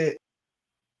get it.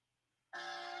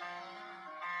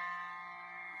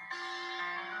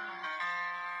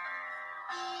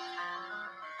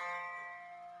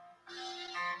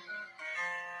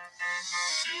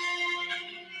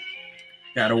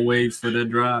 Gotta wait for the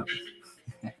drop.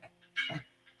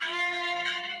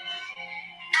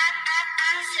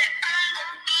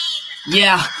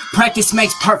 Yeah, Practice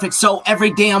makes perfect, so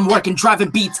every day I'm working, driving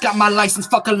beats, got my license,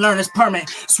 fucking learner's permit,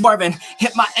 swerving,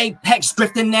 hit my apex,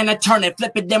 drifting and a turning,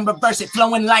 flip it then reverse it,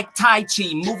 flowing like Tai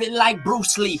Chi, move it like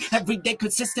Bruce Lee, everyday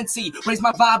consistency, raise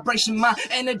my vibration, my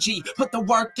energy, put the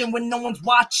work in when no one's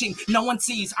watching, no one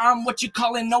sees, I'm what you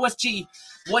call an OSG.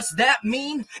 What's that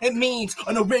mean? It means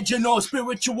an original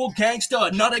spiritual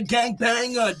gangster, not a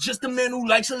gangbanger, just a man who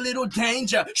likes a little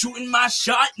danger, shooting my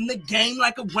shot in the game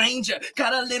like a ranger,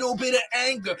 got a little bit of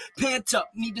anger, pant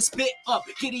up, need to spit up,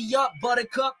 giddy up,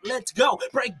 buttercup, let's go,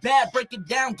 break bad, break it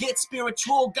down, get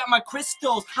spiritual, got my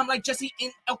crystals, I'm like Jesse in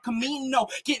El Camino,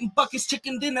 getting buckets,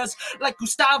 chicken dinners, like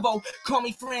Gustavo, call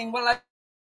me Fring while I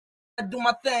do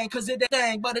my thing, cause it ain't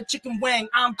thing but a chicken wing.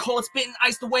 I'm cold, spitting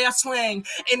ice the way I slang.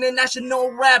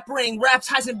 International rap ring, raps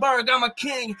Heisenberg, I'm a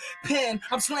king. Pin,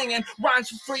 I'm slinging rhymes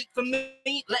for free for me.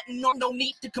 Letting on no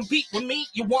need to compete with me.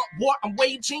 You want war, I'm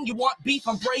waging. You want beef,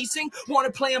 I'm bracing.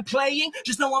 Want to play, I'm playing.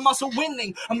 Just know I'm also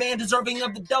winning. A man deserving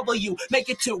of the W. Make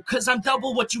it two, cause I'm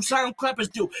double what you sound clappers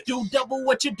do. Do double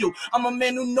what you do. I'm a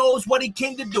man who knows what he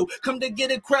came to do. Come to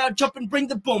get a crowd, jump and bring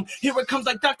the boom. Here it comes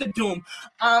like Dr. Doom.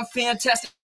 I'm fantastic.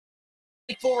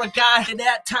 For a guy that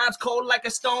at times cold like a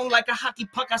stone, like a hockey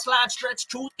puck, I slide, stretch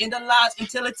truth into lies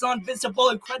until it's invisible,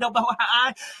 incredible how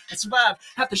I survive.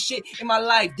 Half the shit in my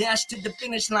life, dash to the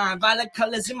finish line, violet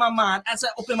colors in my mind as I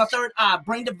open my third eye,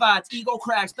 brain divides, ego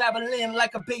cracks, babbling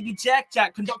like a baby Jack,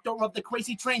 conductor of the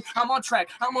crazy train. I'm on track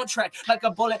like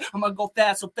a bullet. I'm gonna go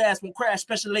fast, so fast won't crash.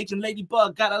 Special agent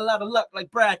Ladybug, got a lot of luck like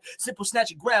Brad. Simple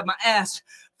snatch and grab my ass.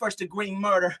 First degree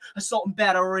murder, assault and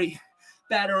battery.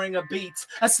 Battering of beats,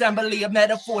 assembly of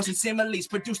metaphors and similes,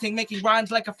 producing, making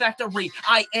rhymes like a factory.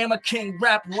 I am a king,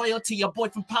 rap royalty, a boy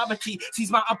from poverty,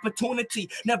 seize my opportunity,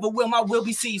 never will my will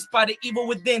be seized by the evil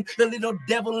within, the little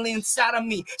devil inside of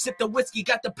me. Sip the whiskey,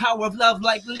 got the power of love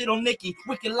like little Nicky,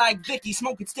 wicked like Vicky,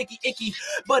 smoking sticky icky,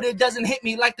 but it doesn't hit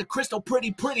me like the crystal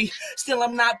pretty. Still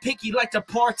I'm not picky, like to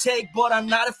partake, but I'm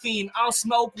not a fiend. I'll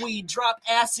smoke weed, drop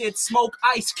acid, smoke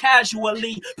ice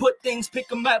casually, put things, pick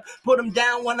them up, put them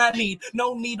down when I need.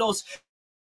 No needles,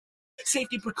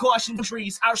 safety precautions,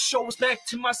 trees. I'll show respect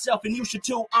to myself and you should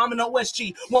too. I'm an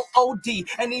OSG, won't OD.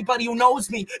 Anybody who knows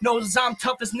me knows I'm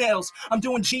tough as nails. I'm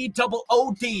doing G double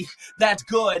OD. That's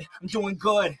good. I'm doing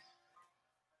good.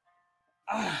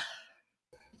 Fuck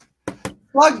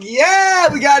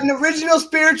yeah, we got an original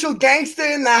spiritual gangster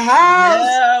in the house.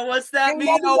 Yeah, what's that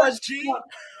mean, OSG?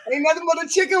 Ain't nothing but a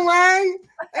chicken wang.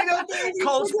 Ain't no thing.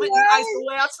 Cold spitting ice the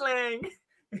way I slang.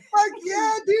 Fuck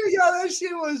yeah, dude, yo, that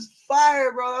shit was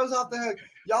fire, bro. That was off the hook.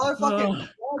 Y'all are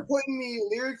putting me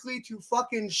lyrically to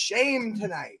fucking shame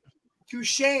tonight. To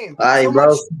shame. Aye,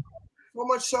 bro. So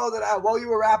much so that while you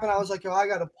were rapping, I was like, yo, I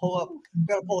gotta pull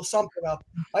something up.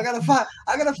 I gotta find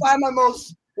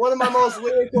one of my most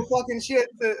lyrical fucking shit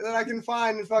that I can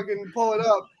find and fucking pull it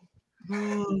up.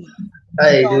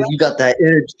 Hey, dude, you got that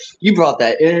energy. You brought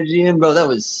that energy in, bro. That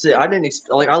was sick. I didn't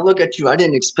I look at you. I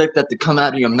didn't expect that to come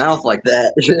out of your mouth like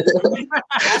that.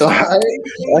 I'll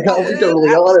be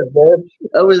totally honest, man.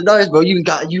 That was nice, bro. You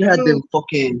had them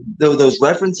fucking those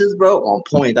references, bro. On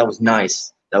point. That was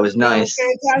nice. That was nice.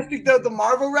 Fantastic. The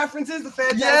Marvel references. The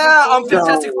fantastic. Yeah, I'm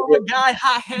fantastic for a guy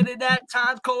hot-headed at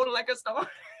times, cold like a star.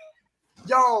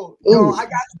 Yo, I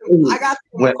got some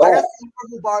Marvel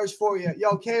bars for you.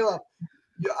 Yo, Caleb.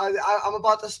 I'm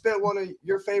about to spit one of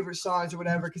your favorite songs or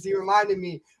whatever because he reminded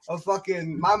me of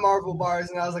fucking my Marvel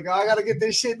bars, and I was like, oh, I gotta get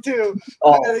this shit too.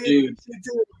 Oh, dude.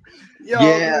 Yo,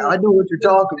 yeah, I know what you're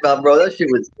talking about, bro. That shit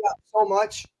was so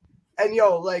much. And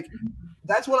yo, like,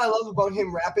 that's what I love about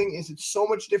him rapping is it's so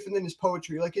much different than his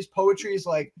poetry. Like his poetry is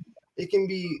like it can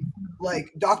be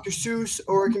like Dr. Seuss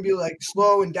or it can be like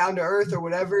slow and down to earth or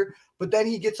whatever. But then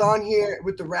he gets on here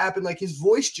with the rap and like his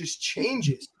voice just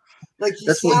changes. Like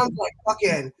he sounds like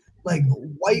fucking like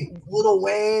white Lil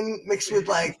Wayne mixed with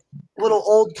like little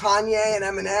old Kanye and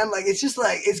Eminem. Like it's just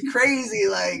like it's crazy.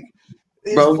 Like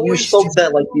bro, you spoke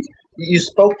that like you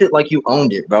spoke it like you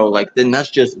owned it, bro. Like then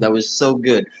that was so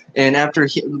good. And after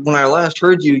when I last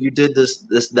heard you, you did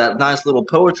that nice little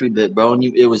poetry bit, bro. And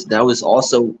that was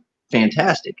also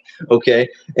fantastic. Okay,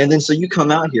 and then so you come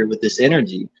out here with this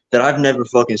energy that I've never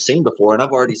fucking seen before, and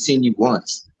I've already seen you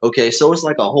once. Okay, so it's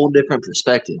like a whole different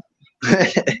perspective.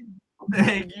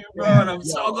 Thank you, bro. And I'm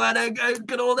so glad I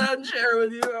could hold out and share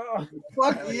with you.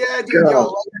 Fuck yeah, dude.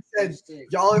 Yo, like I said,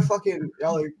 y'all are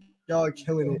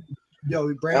killing it.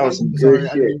 Yo, Brandon. That was some good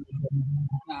shit.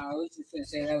 No, I was just gonna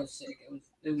say that was sick.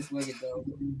 It was wicked though.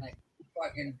 Like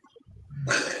fucking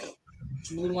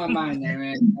blew my mind there,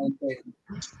 man. That was crazy.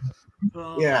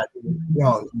 Yeah,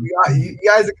 yo, you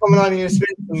guys are coming on here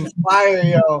spitting some fire,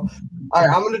 yo. All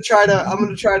right, I'm gonna try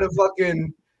to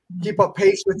fucking keep up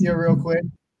pace with you real quick.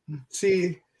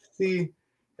 See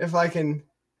if I can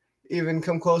even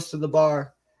come close to the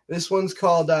bar. This one's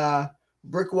called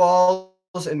Brick Walls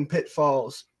and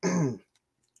Pitfalls.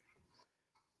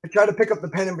 I try to pick up the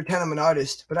pen and pretend I'm an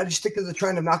artist, but I just stick to the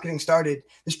trend of not getting started.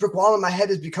 This brick wall in my head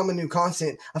has become a new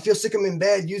constant. I feel sick I'm in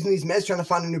bed using these meds trying to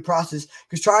find a new process,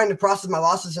 because trying to process my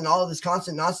losses and all of this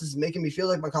constant nonsense is making me feel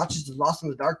like my conscience is lost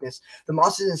in the darkness. The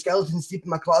mosses and skeletons deep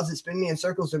in my closet spin me in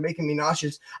circles. They're making me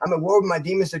nauseous. I'm at war with my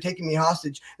demons. They're taking me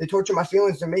hostage. They torture my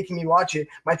feelings. They're making me watch it.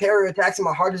 My terror attacks and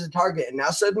my heart is a target. And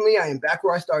now suddenly I am back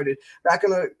where I started, back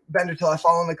on the bender till I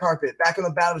fall on the carpet, back on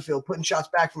the battlefield, putting shots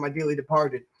back from my dearly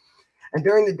departed. And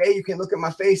during the day, you can look at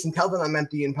my face and tell that I'm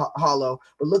empty and hollow.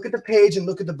 But look at the page and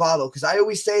look at the bottle, because I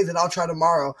always say that I'll try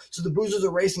tomorrow. So the boozers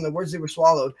erasing the words they were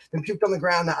swallowed, then puked on the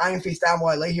ground, the iron face down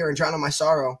while I lay here and drown in my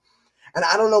sorrow. And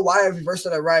I don't know why every verse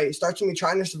that I write starts with me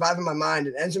trying to survive in my mind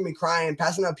and ends with me crying,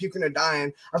 passing out, puking, or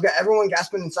dying. I've got everyone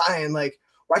gasping and sighing like,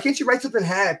 why can't you write something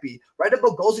happy? Write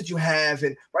about goals that you have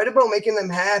and write about making them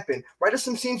happen. Write us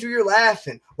some scenes where you're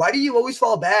laughing. Why do you always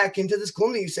fall back into this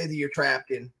gloom that you say that you're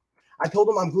trapped in? I told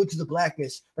him I'm glued to the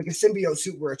blackness, like a symbiote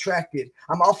suit we're attracted.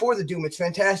 I'm all for the doom, it's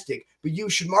fantastic, but you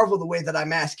should marvel the way that I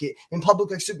mask it in public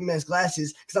like Superman's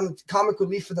glasses, because I'm a comic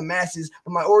relief for the masses,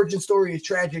 but my origin story is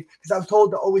tragic, because I was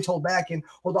told to always hold back and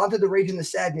hold on to the rage and the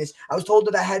sadness. I was told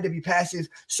that I had to be passive,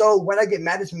 so when I get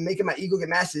mad, it's making my ego get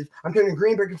massive. I'm turning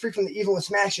green, breaking free from the evil and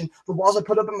smashing the walls I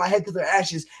put up in my head to their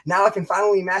ashes. Now I can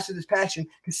finally master this passion,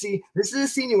 because see, this is the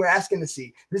scene you were asking to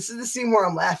see. This is the scene where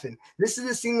I'm laughing. This is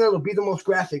the scene that'll be the most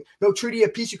graphic. No treaty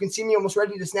of peace, you can see me almost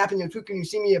ready to snap in your tooth, and you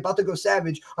see me about to go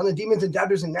savage on the demons and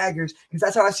doubters and naggers, because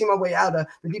that's how I see my way out of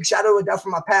the deep shadow of doubt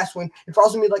from my past. When it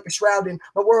falls on me like a shroud and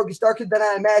my world gets darker than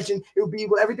I imagine it would be,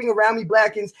 when everything around me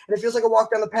blackens and it feels like I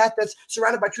walk down the path that's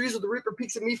surrounded by trees where the reaper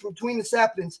peeks at me from between the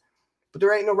saplings, but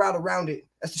there ain't no route around it.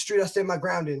 That's the street I stand my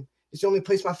ground in. It's the only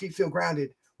place my feet feel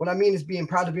grounded. What I mean is being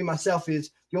proud to be myself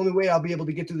is the only way I'll be able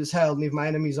to get through this hell and leave my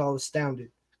enemies all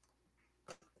astounded.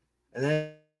 And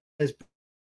that is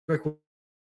Brick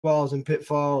Walls and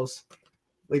Pitfalls,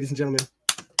 ladies and gentlemen.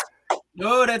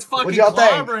 No, that's fucking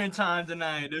clobbering time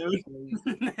tonight, dude.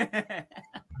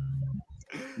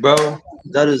 Bro,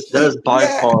 that is by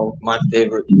far my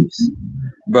favorite piece.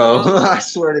 Bro, I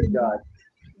swear to God.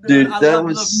 Dude, that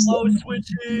was the flow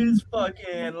switches,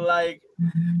 fucking like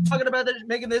talking about this,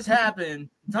 making this happen,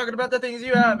 talking about the things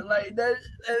you have, like that.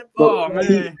 Oh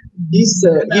man, he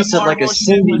said like a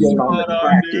symbiote on the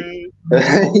crack.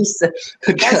 He said,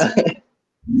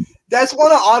 that's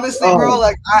one of, honestly, bro.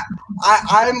 Like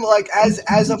I'm like as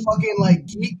a fucking like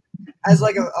geek, as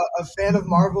like a fan of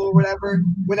Marvel or whatever.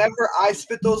 Whenever I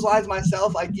spit those lines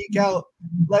myself, I geek out.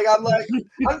 Like I'm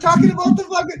talking about the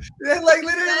fucking, like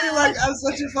literally, like I'm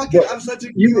such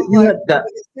a geek.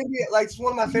 Like it's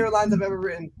one of my favorite lines I've ever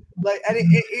written. Like, and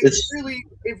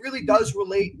it really does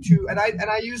relate to, and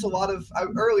I use a lot of,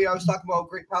 earlier I was talking about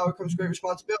great power comes great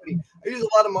responsibility. I use a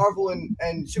lot of Marvel and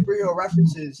superhero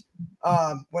references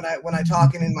when I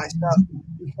talk and in my stuff,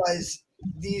 because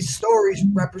these stories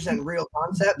represent real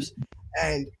concepts,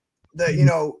 and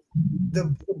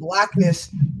the blackness,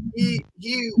 he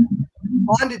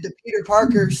bonded to Peter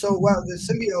Parker so well. The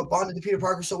symbiote bonded to Peter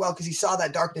Parker so well because he saw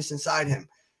that darkness inside him,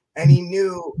 and he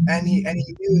knew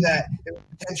that there was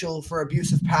potential for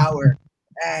abuse of power,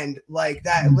 and like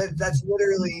that. That's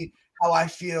literally how I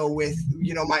feel with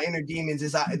my inner demons.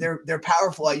 Is they're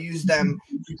powerful. I use them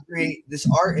to create this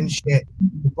art and shit,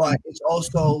 but it's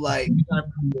also like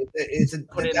it's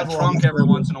put it in the trunk every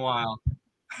once in a while.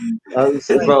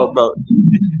 Bro,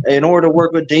 in order to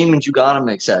work with demons, you gotta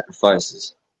make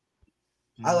sacrifices.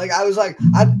 I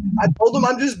told him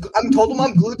I'm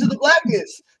glued to the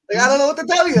blackness. Like, I don't know what to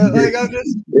tell you. Like, I'm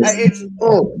just,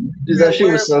 dude, that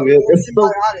shit was so good. It's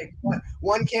symbiotic.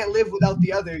 One can't live without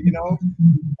the other,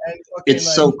 And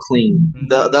it's so clean.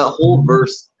 That whole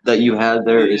verse that you had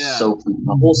there is so clean.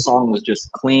 The whole song was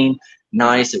just clean,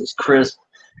 nice. It was crisp,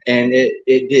 and it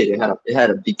had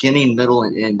a beginning, middle,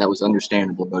 and end that was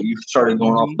understandable. But you started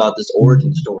going off about this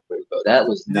origin story, bro. That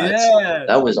was nuts. Yeah.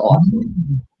 That was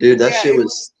awesome, dude. That shit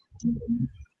was.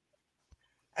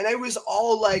 And it was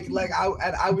all like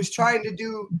I was trying to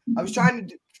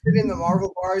fit in the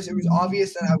Marvel bars. It was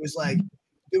obvious that I was like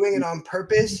doing it on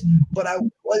purpose, but I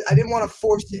didn't want to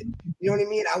force it. You know what I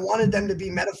mean? I wanted them to be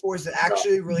metaphors that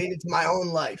actually related to my own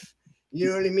life. You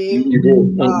know what I mean? You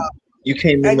did. You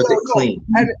came in with it clean.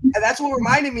 And that's what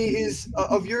reminded me is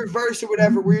of your verse or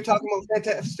whatever, where you're talking about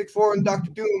Fantastic Four and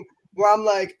Dr. Doom, where I'm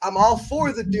like, I'm all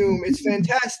for the Doom. It's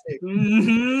fantastic.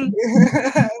 Mm-hmm.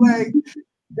 Like,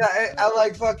 Yeah, I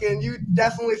like fucking. You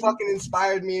definitely fucking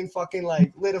inspired me and fucking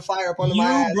like lit a fire up under my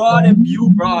ass. You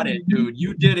brought it, dude.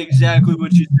 You did exactly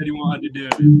what you said you wanted to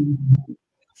do.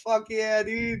 Fuck yeah,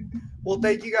 dude. Well,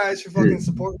 thank you guys for fucking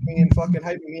supporting me and fucking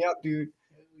hyping me up, dude.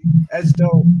 That's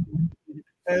dope.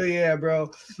 Hell yeah, bro.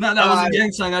 No, that was a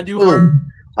gang song. I do her.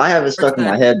 I have it stuck in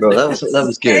my head, bro. That was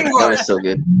good. That was so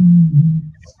good.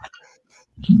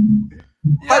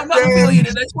 Yeah, I'm not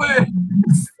affiliated, I swear.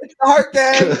 It's the Heart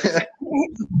Gang.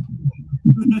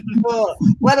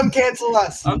 Let them cancel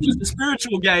us. I'm just a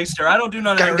spiritual gangster. I don't do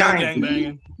none of that gang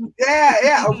banging.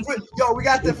 Yeah. Yo, we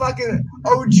got the fucking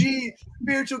OG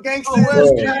spiritual gangster. You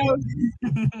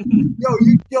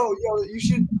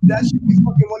should. That should be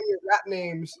fucking one of your rap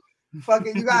names.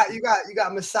 Fucking, you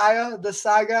got Messiah, the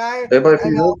Psy guy, and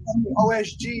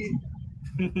OSG.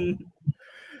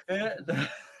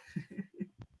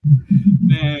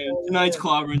 Man, tonight's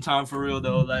clobbering time for real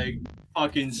though. Like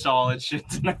fucking solid shit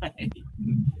tonight.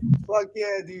 Fuck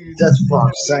yeah, dude. That's what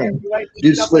I'm saying.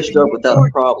 You switched up without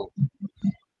a problem.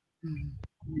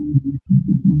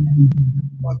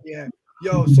 Fuck yeah.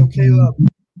 Yo, so Caleb,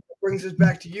 brings us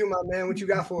back to you, my man. What you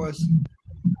got for us?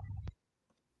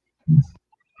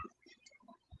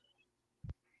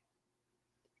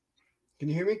 Can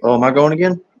you hear me? Oh, am I going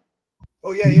again?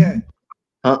 Oh, yeah.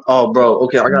 Huh? Oh, bro.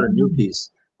 Okay, I got a new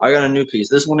piece.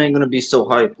 This one ain't gonna be so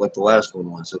hype like the last one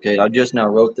was. Okay, I just now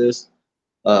wrote this.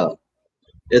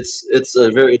 It's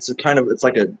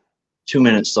like a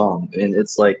 2-minute song, and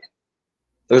it's like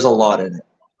there's a lot in it.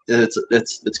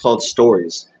 It's called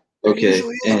Stories. Okay,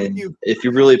 and if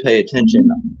you really pay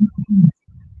attention,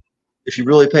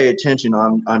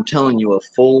 I'm telling you a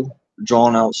full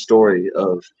drawn out story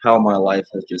of how my life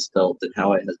has just felt and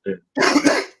how it has been. All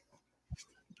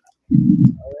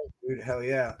right, dude, hell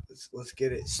yeah. Let's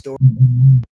get it. Story.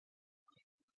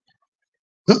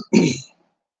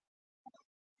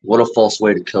 What a false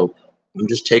way to cope. I'm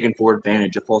just taking for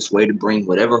advantage, a false way to bring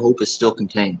whatever hope is still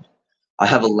contained. I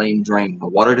have a lame drain. My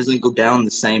water doesn't go down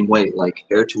the same way, like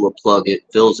air to a plug. It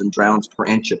fills and drowns per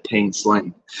inch of pain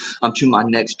slain. I'm to my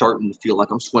neck starting to feel like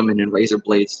I'm swimming in razor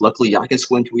blades. Luckily, I can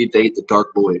swim to evade the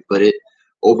dark void, but it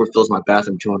overfills my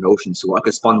bathroom to an ocean, so I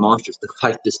could spawn monsters to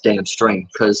fight this damn strain.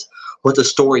 Because what's a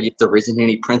story if there isn't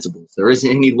any principles? There isn't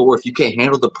any lore if you can't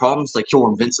handle the problems like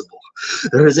you're invincible.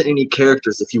 There isn't any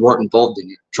characters if you aren't involved in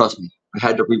it. Trust me, I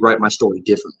had to rewrite my story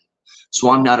differently. So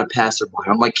I'm not a passerby.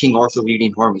 I'm like King Arthur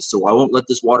leading armies, so I won't let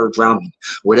this water drown me.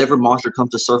 Whatever monster comes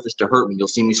to surface to hurt me, you'll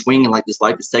see me swinging like this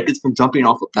life is seconds from jumping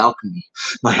off a balcony.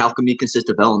 My alchemy consists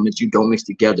of elements you don't mix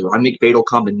together. I make fatal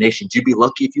combinations. You'd be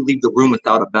lucky if you leave the room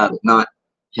without a battle, not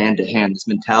hand to hand. This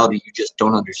mentality you just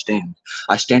don't understand.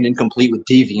 I stand incomplete with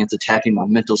deviants attacking my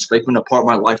mental, scraping apart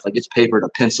my life like it's paper to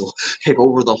pencil. Hit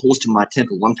over the holes to my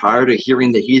temple. I'm tired of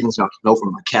hearing the heathens knocking over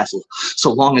my castle.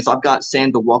 So long as I've got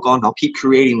sand to walk on, I'll keep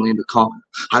creating land to conquer.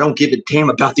 I don't give a damn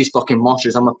about these fucking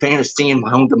monsters. I'm a fan of seeing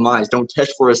my own demise. Don't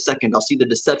test for a second. I'll see the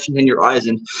deception in your eyes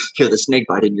and hear the snake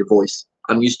bite in your voice.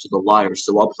 I'm used to the liars,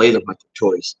 so I'll play them like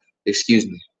toys. Excuse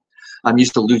me. I'm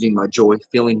used to losing my joy,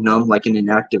 feeling numb like an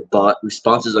inactive bot.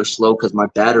 Responses are slow because my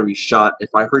battery's shot. If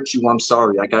I hurt you, I'm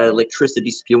sorry. I got electricity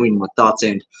spewing my thoughts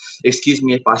in. Excuse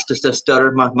me if I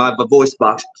stutter, my voice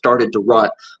box started to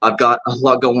rot. I've got a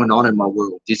lot going on in my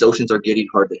world. These oceans are getting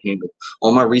hard to handle.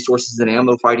 All my resources and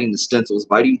ammo fighting the stencils.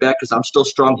 Biting back because I'm still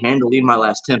strong handling my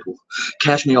last temple.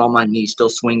 Catch me on my knees,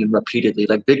 still swinging repeatedly.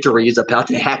 Like victory is about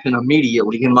to happen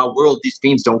immediately. In my world, these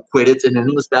fiends don't quit. It's an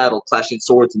endless battle, clashing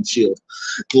swords and shield.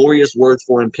 Glorious words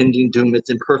for impending doom. It's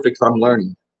imperfect, I'm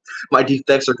learning. My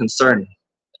defects are concerning,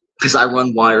 because I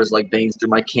run wires like veins through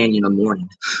my canyon of mourning.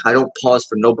 I don't pause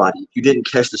for nobody. If you didn't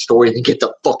catch the story, then get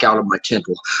the fuck out of my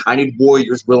temple. I need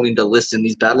warriors willing to listen.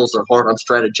 These battles are hard. I'm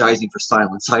strategizing for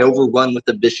silence. I overrun with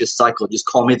the vicious cycle. Just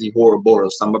call me the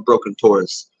Ouroboros. I'm a broken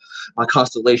Taurus. My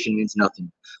constellation means nothing.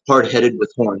 Hard-headed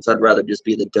with horns. I'd rather just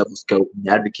be the devil's goat, an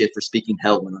advocate for speaking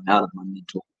hell when I'm out of my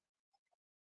mental.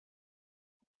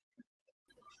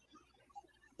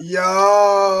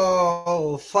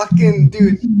 Yo, fucking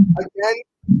dude. Again,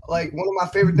 like one of my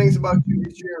favorite things about you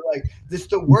is you're like this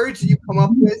the words that you come up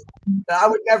with that I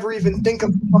would never even think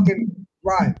of fucking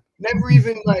rhyme. Never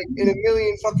even like in a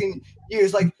million fucking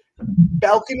years. Like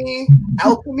balcony,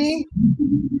 alchemy.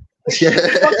 Like,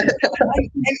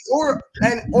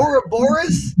 and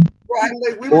Ouroboros. Right?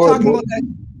 Like we were talking about that.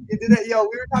 We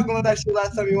were talking about that shit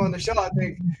last time you were on the show, I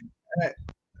think.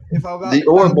 The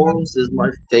Ouroboros is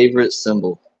my favorite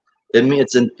symbol.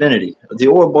 It's infinity. The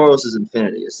Ouroboros is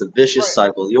infinity. It's a vicious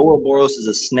cycle. The Ouroboros is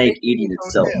a snake eating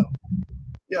itself.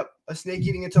 Yep, a snake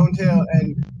eating its own tail,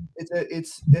 and it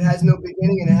has no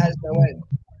beginning and it has no end.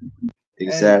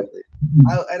 Exactly.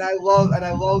 I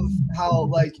love how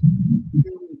like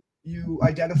you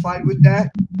identified with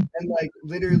that, and like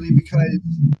literally because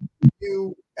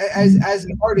you as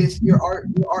an artist, your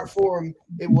art form,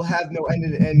 it will have no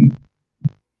end, and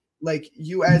like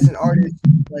you as an artist,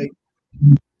 like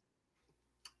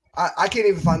I can't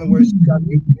even find the words.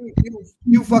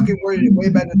 You fucking worded it way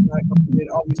better than I fucking did,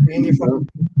 obviously, and you're fucking,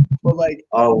 but like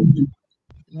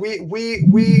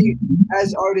we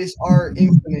as artists are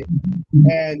infinite,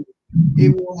 and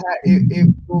it will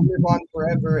live on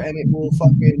forever, and it will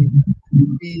fucking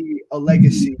be a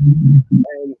legacy.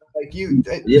 And like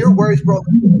your words, bro,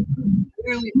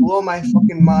 literally blow my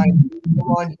fucking mind. You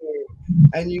come on here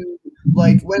and you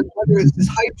like whether it's this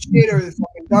hype shit or this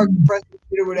fucking dark depressing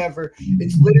shit or whatever,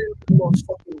 it's literally the most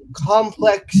fucking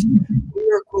complex,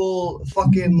 lyrical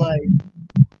fucking like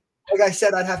I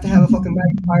said, I'd have to have a fucking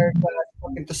magnifier class,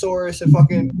 fucking thesaurus, and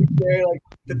fucking there like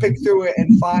to pick through it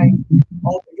and find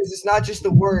all, because it's not just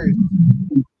the words.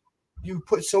 You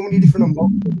put so many different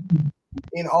emotions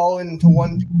into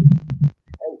one piece,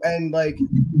 and like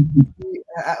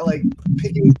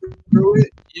picking through it.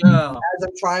 Yeah.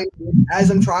 As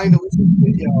I'm trying to listen to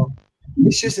it,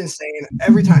 it's just insane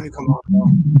every time you come on, bro.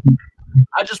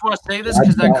 I just want to say this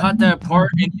because I caught that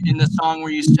part in the song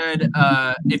where you said,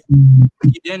 if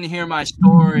you didn't hear my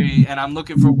story and I'm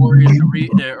looking for warriors to read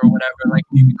it or whatever, like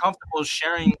if you'd be comfortable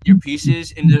sharing your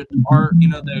pieces in the art, the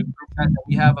group chat that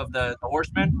we have of the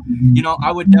Horsemen,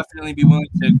 I would definitely be willing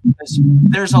to, because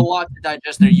there's a lot to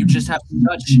digest there. You just have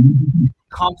such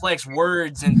complex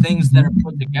words and things that are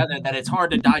put together that it's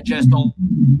hard to digest all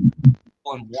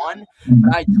in one.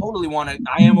 But I totally want to.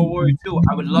 I am a warrior too.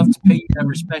 I would love to pay you that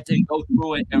respect and go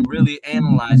through it and really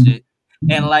analyze it.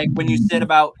 And like when you said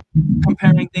about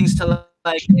comparing things to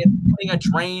like putting a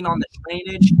drain on the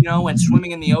drainage, and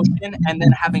swimming in the ocean, and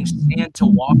then having sand to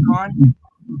walk on,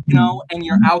 and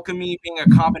your alchemy being a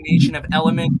combination of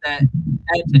elements that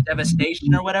add to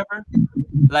devastation or whatever.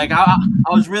 Like I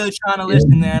was really trying to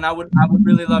listen there, and I would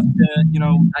really love to,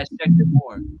 dissect it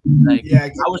more. Like I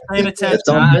was paying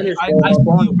attention. I see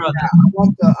you, brother. I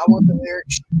want the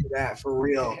lyrics to that for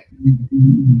real.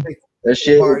 That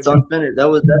shit, it's unfinished. That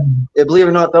was that. Believe it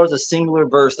or not, that was a singular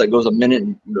verse that goes a minute,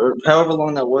 or however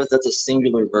long that was. That's a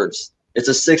singular verse. It's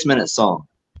a 6-minute song.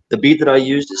 The beat that I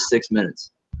used is 6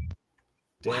 minutes.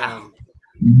 Wow,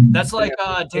 that's like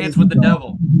Dance with the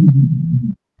Devil.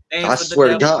 I swear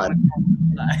to God.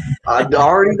 I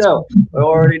already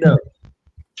know.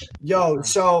 Yo,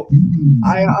 so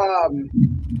I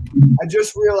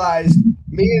just realized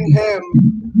me and him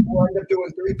will end up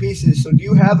doing 3 pieces. So do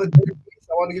you have a third piece?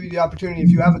 I want to give you the opportunity. If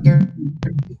you have a third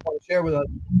piece you want to share with us,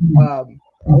 go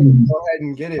ahead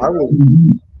and get it. I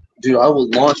will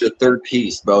launch a third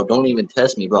piece, bro. Don't even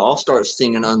test me, bro. I'll start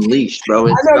singing Unleashed, bro.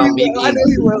 It's I know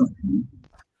you will.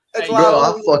 That's why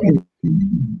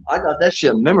I got that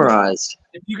shit memorized.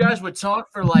 If you guys would talk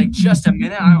for like just a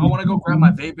minute, I want to go grab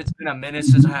my vape. It's been a minute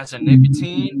since I had some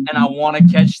nicotine, and I want to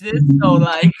catch this. So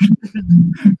like,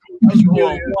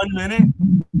 1 minute.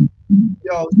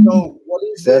 Yo, so what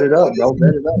is set it up, bro?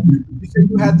 Set it up. You said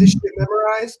you have this shit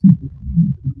memorized?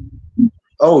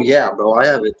 Oh yeah, bro. I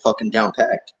have it fucking down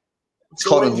packed. It's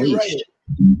called Unleashed.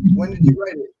 When did you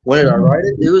write it? When did I write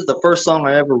it? It was the first song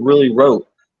I ever really wrote.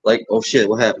 Like, oh shit,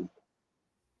 what happened?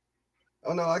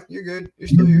 Oh no, you're good. You're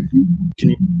still here.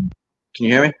 Can you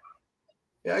hear me?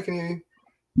 Yeah, I can hear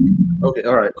you. Okay,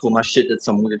 all right, cool. My shit did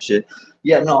some weird shit.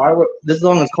 Yeah, no, I wrote this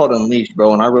song is called Unleashed,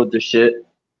 bro, and I wrote this shit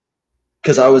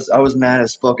because I was mad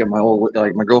as fuck at my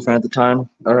my girlfriend at the time.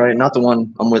 All right, not the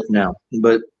one I'm with now,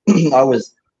 but I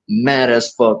was mad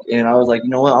as fuck, and I was like, you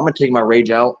know what? I'm gonna take my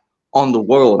rage out on the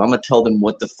world. I'm gonna tell them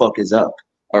what the fuck is up.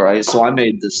 All right, so I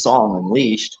made this song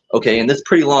Unleashed. Okay, and it's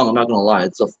pretty long. I'm not gonna lie,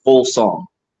 it's a full song.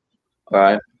 All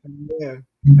right. Yeah.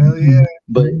 Hell yeah.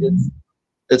 But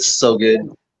it's so good.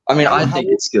 I mean, I think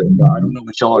it's good, but I don't know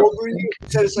what y'all are. You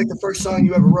said it's like the first song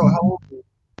you ever wrote. How old were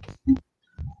you?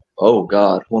 Oh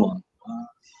God, hold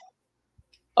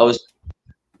on.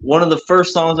 One of the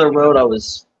first songs I wrote, I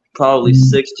was probably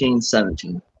 16,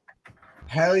 17.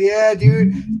 Hell yeah,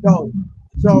 dude.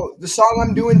 So the song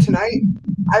I'm doing tonight,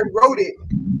 I wrote it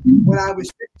when I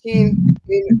was 15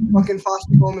 in fucking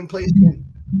foster home and placement.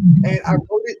 And I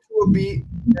wrote it to a beat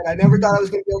that I never thought I was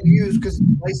going to be able to use because it's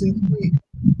a licensed beat.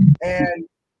 And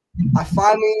I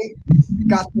finally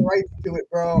got the rights to it,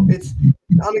 bro. It's an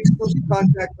unexclusive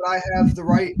contract, but I have the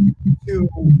right to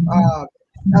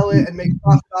sell it and make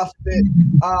profit off of it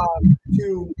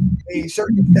to a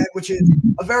certain extent, which is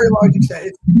a very large extent.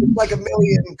 It's like 1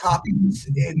 million copies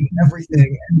in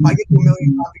everything. And if I get to 1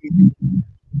 million copies,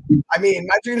 I mean,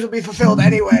 my dreams will be fulfilled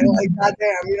anyway. Like,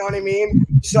 goddamn, you know what I mean?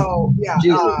 So yeah,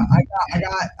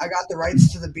 I got the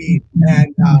rights to the beat,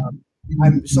 and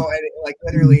I'm so like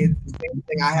literally it's the same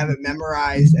thing. I have it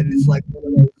memorized, and it's like one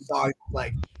of those songs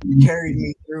like carried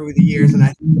me through the years, and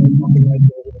I think I'm fucking right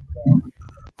there. So,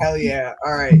 hell yeah!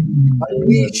 All right,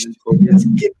 Unleashed. Let's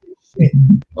get this shit.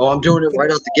 Oh, I'm doing it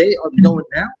right out the gate. I'm going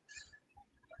now.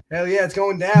 Hell yeah, it's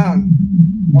going down.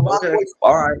 Okay.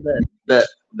 All right,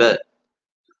 bet.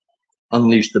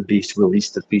 Unleash the beast, release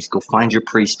the feast. Go find your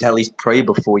priest. At least pray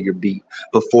before your beat.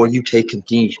 Before you take a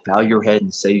knee, bow your head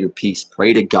and say your piece.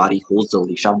 Pray to God, he holds the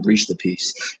leash. I'll reach the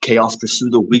peace. Chaos pursue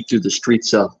the weak through the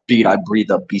streets of beat. I breathe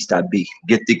up, beast I be.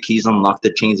 Get the keys, unlock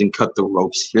the chains, and cut the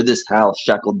ropes. Hear this howl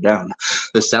shackled down.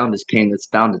 The sound is pain that's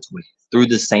found its way. Through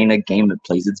the sane a game it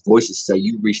plays, its voices say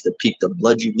you reach the peak. The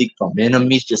blood you leak from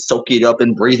enemies, just soak it up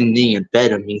and breathe in the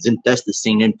amphetamines. Infest the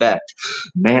scene, in fact,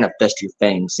 manifest your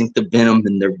fangs. Sink the venom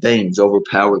in their veins,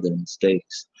 overpower their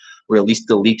mistakes. Release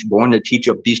the leech, born to teach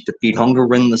a beast to feed.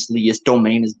 Hunger endlessly, its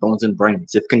domain is bones and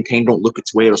brains. If contained, don't look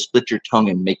its way, it'll split your tongue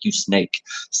and make you snake.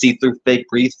 See through fake,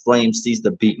 breathe flame, seize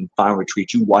the beat and find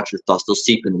retreat. You watch your thoughts, they'll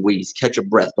seep and wheeze. Catch a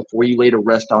breath before you lay to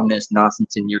rest on this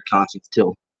nonsense in your conscience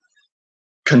till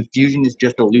confusion is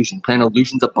just illusion. Plan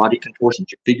illusions of body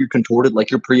contortions. Your figure contorted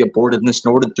like you're pre-aborted and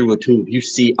snorted through a tube. You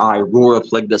see I roar a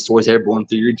plague that soars airborne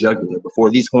through your jugular. Before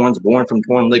these horns born from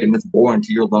torn ligaments bore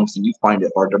into your lungs and you find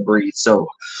it hard to breathe. So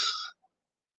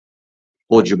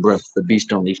hold your breath. The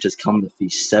beast unleashed has come to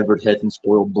feast. Severed heads and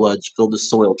spoiled bloods. Fill the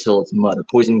soil till it's mud. A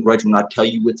poison grudge when I tell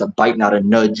you it's a bite, not a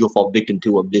nudge. You'll fall victim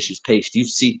to a vicious paste. You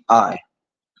see I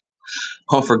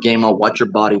hunt for game, I'll watch your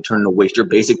body turn to waste. Your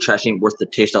basic trash ain't worth the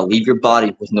taste. I'll leave your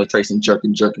body with no trace and jerk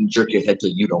your head till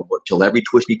you don't work. Till every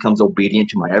twist becomes obedient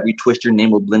to my every twist. Your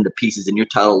name will blend to pieces and your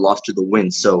title lost to the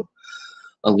wind. So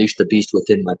unleash the beast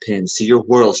within my pen. See your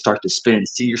world start to spin.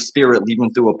 See your spirit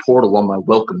leaving through a portal on my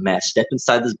welcome mat. Step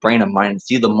inside this brain of mine and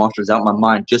see the monsters out my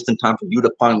mind just in time for you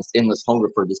to find this endless hunger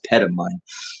for this pet of mine.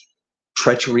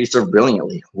 Treachery serve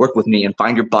brilliantly. Work with me and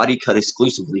find your body cut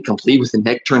exclusively, complete with the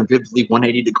neck turned vividly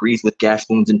 180 degrees with gash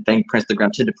wounds and fang prints the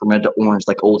ground tinted from red to orange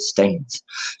like old stains.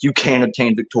 You can't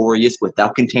obtain victorious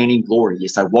without containing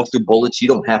glorious. I walk through bullets you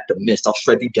don't have to miss. I'll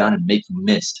shred you down and make you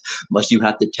mist. Must you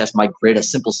have to test my grit, a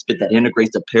simple spit that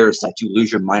integrates the parasite. You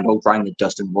lose your mind, I'll grind the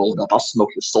dust and roll it up. I'll smoke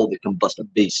your soul to combust a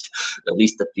beast.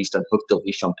 Release the feast, unhook the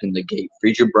leash, unpin the gate.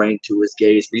 Freeze your brain to his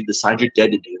gaze. Read the signs you're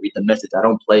dead today. Read the message I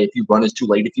don't play. If you run, it's too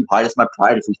late. If you hide, it's my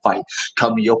pride. If we fight,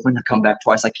 cut me open, I come back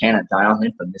twice. I cannot die. I'm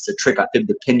infamous. A trick I fib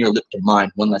to pin your lip to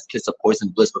mine. One last kiss of poison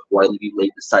bliss before I leave you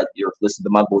laid beside the earth. Listen to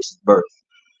my voice's birth.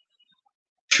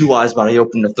 Two eyes, but I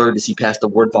open the third to see past the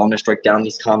word vomit, strike down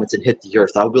these comets and hit the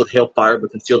earth. I will hail fire,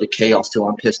 but conceal the chaos till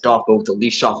I'm pissed off. Go with the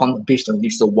leash off on the beast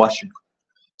unleash. So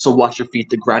watch your feet,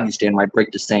 the ground you stand might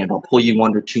break the sand. I'll pull you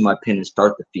under to my pin and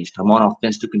start the feast. I'm on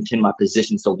offense to contend my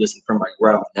position, so listen for my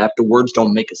growl. And after words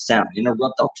don't make a sound,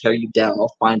 interrupt, I'll tear you down.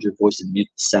 I'll find your voice and mute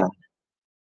the sound.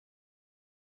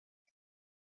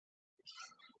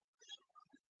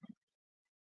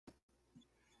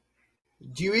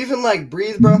 Do you even like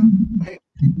breathe, bro? Do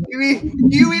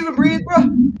you even breathe, bro?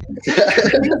 You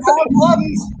have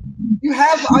lungs. You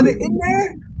have, are they in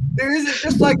there? There isn't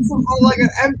just like some like an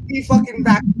empty fucking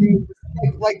vacuum,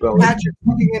 like Patrick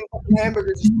fucking in fucking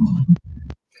hamburgers.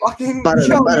 Fucking one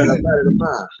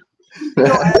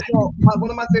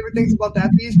of my favorite things about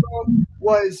that piece, bro,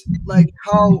 was like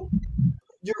how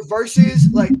your verses,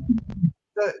 like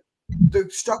the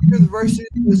structure of the verses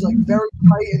was like very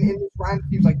tight and in this rhyme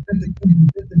scheme, like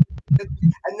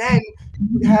and then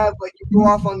you have like you go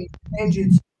off on these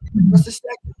tangents just a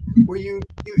second where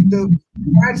the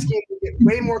rhyme scheme would get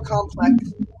way more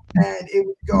complex and it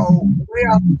would go way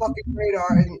off the fucking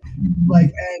radar and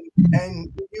like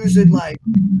and using like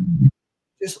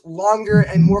just longer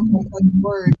and more complex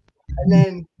words and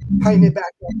then tighten it back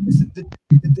up.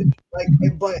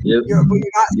 But you're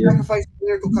not sacrificing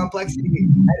lyrical complexity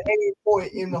at any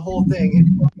point in the whole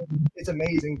thing. It's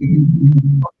amazing, dude.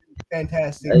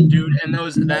 Fantastic, dude. And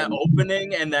that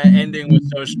opening and that ending was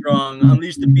so strong.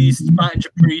 Unleash the beast, find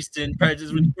your priest, and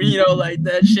prejudice with like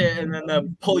that shit, and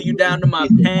then pull you down to my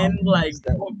pen, like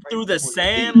through the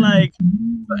sand, like.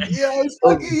 Yeah,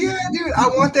 dude. I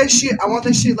want that shit.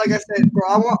 Like I said, bro.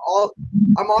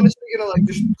 I'm honestly gonna like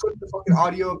just clip the fucking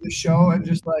audio of the show and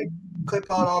just like clip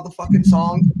out all the fucking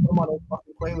songs and put them on a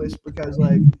fucking playlist because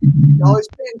like y'all is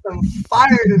spitting some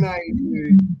fire tonight,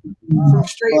 dude. From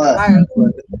straight fire.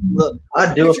 Look,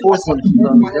 I do a fourth one.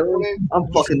 I'm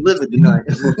fucking living tonight.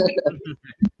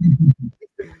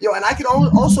 Yo, and I can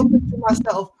also picture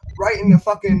myself writing a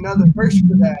fucking another verse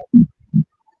for that.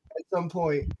 At some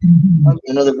point,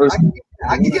 another verse.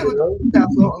 I can get with that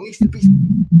flow. At least the beast.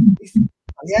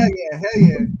 Yeah, hell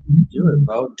yeah. Do it,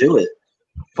 bro. Do it.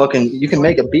 Fucking, you can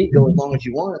make a beat go as long as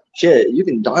you want. Shit, you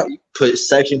can put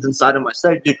sections inside of my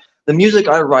section. Dude, the music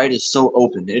I write is so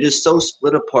open. It is so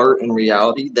split apart in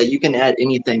reality that you can add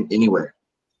anything anywhere.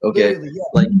 Okay, Yeah.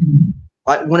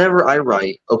 Like whenever I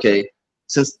write, okay,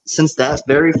 since that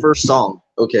very first song,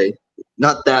 okay,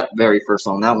 not that very first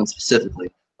song, that one specifically.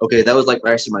 Okay, that was like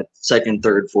actually my second,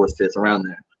 third, fourth, fifth, around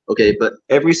there. Okay, but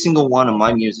every single one of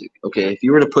my music, okay, if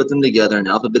you were to put them together in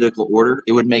alphabetical order,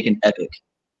 it would make an epic.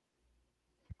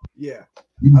 Yeah,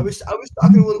 I was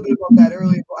talking a little bit about that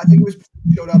earlier, but I think it was before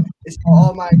you showed up. It's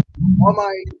all my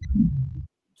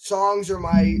songs or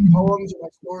my poems or my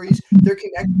stories. They're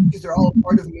connected because they're all a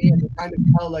part of me and they kind of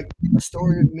tell like a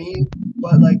story of me.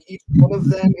 But like each one of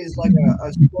them is like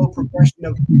a slow progression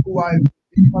of who I'm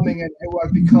becoming and who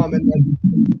I've become. And like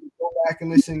go back and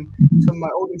listen to my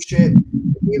older shit, even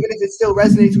if it still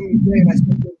resonates with me today, and I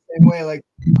still feel the same way. Like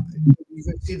you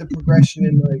can see the progression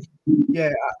and like,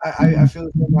 yeah, I feel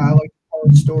the same way. I like to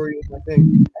tell a story is my thing.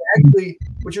 And actually,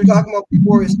 what you were talking about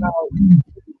before is how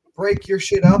break your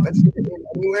shit up and stick it in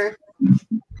anywhere.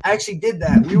 I actually did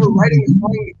that. We were writing a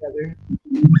song together,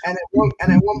 and at one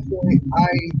point,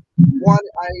 I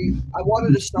wanted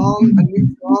a new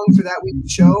song for that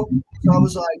week's show. So I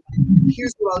was like,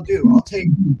 here's what I'll do. I'll take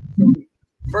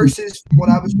verses what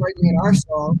I was writing in our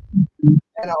song,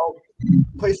 and I'll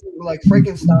play something like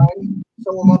Frankenstein,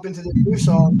 sew them up into this new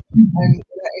song, and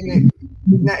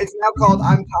it's now called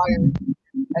 "I'm Tired."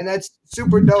 And that's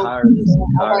super dope. I'm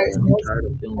tired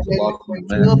of feeling so lost. When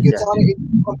Caleb gets on it,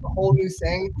 it becomes a whole new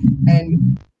thing.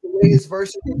 And the way his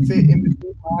verses will fit in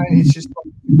between mine, it's just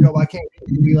dope. I can't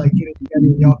wait to be like get it together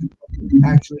and y'all can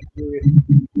actually do it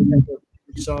with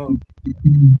a song.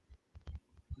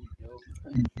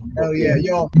 Hell yeah,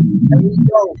 yo. And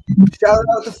yo, shout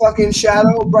out to fucking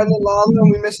Shadow, Brendan Lawler.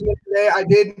 We missing it today. I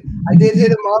did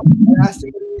hit him up. I asked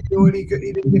him what he was doing. He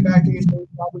didn't get back to me, so he's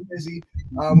probably busy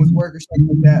with work or something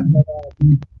like that. But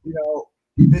you know,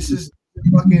 this is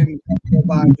fucking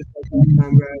vibe, just like last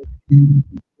time, guys.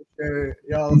 Sure.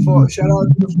 Y'all, shout out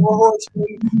to the Four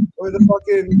Horsemen or the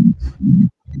fucking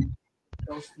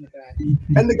Ghost in the back.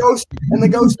 and the ghost in the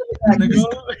back.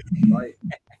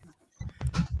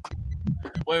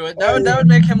 Wait, that would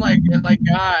make him like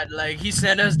God, like he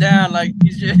sent us down, like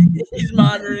he's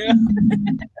monitoring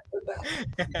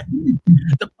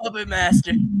the puppet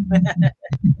master.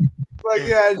 Like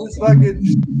yeah, just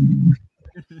fucking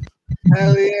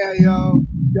hell yeah, yo,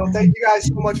 thank you guys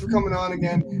so much for coming on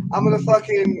again. I'm gonna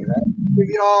fucking give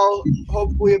y'all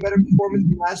hopefully a better performance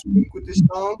than last week with this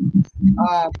song.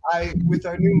 With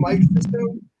our new mic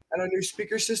system and our new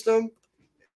speaker system,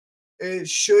 it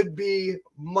should be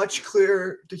much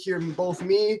clearer to hear both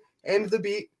me and the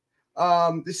beat.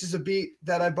 This is a beat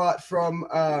that I bought from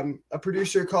a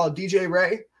producer called DJ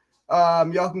Ray.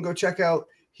 Y'all can go check out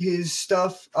his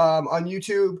stuff on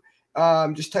YouTube.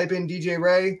 Just type in DJ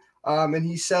Ray, and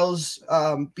he sells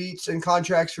beats and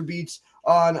contracts for beats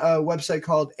on a website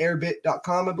called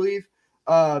airbit.com, I believe.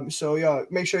 So yeah,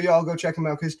 make sure y'all go check him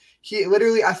out because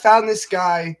I found this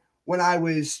guy when I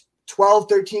was 12,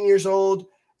 13 years old.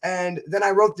 And then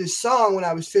I wrote this song when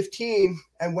I was 15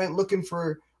 and went looking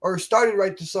for, or started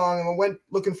writing the song and I went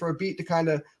looking for a beat to kind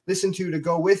of listen to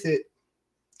go with it.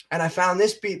 And I found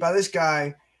this beat by this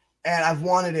guy and I've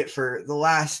wanted it for the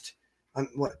last, I'm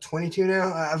 22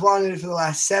 now? I've wanted it for the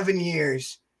last 7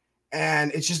 years.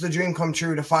 And it's just a dream come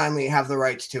true to finally have the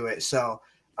rights to it. So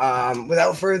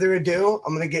without further ado,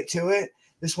 I'm going to get to it.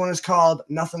 This one is called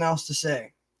Nothing Else to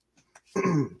Say. Let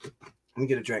me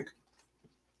get a drink.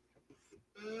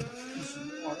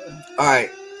 All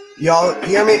right. Y'all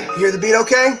hear me? Hear the beat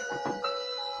okay?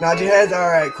 Nod your heads? All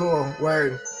right, cool.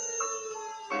 Word.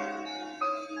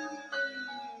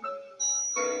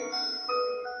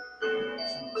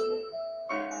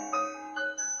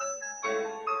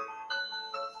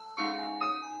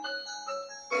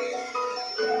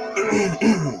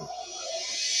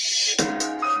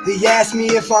 They ask me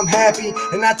if I'm happy,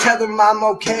 and I tell them I'm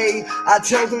okay. I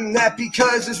tell them that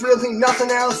because there's really nothing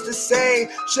else to say.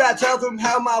 Should I tell them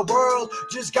how my world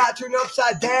just got turned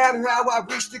upside down, or how I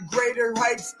reached the greater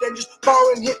heights than just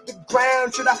fall and hit the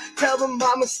ground? Should I tell them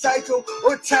I'm a psycho,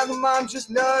 or tell them I'm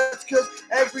just nuts? Cause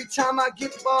every time I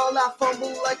get the ball, I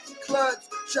fumble like the klutz.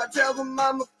 Should I tell them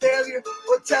I'm a failure,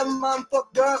 or tell them I'm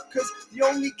fucked up? Cause the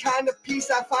only kind of peace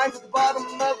I find at the bottom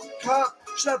of a cup.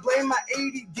 Should I blame my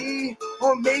ADD,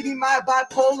 or maybe my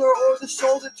bipolar, or the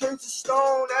soul that turns to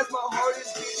stone as my heart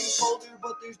is getting colder?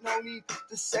 But there's no need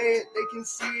to say it, they can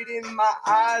see it in my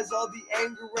eyes, all the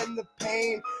anger and the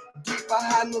pain deep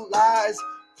behind the lies.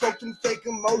 cloaked in fake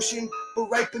emotion, but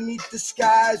right beneath the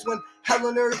skies when hell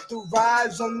on earth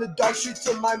arrives on the dark streets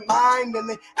of my mind, and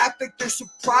they act like they're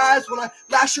surprised when I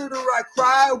lash out or I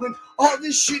cry. When all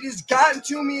this shit has gotten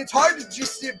to me, it's hard to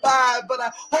just sit by, but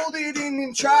I hold it in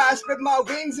and try, spread my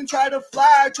wings and try to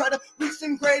fly, try to reach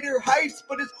some greater heights,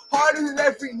 but it's harder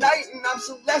every night, and I'm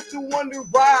so left to wonder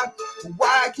why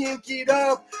I can't get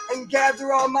up and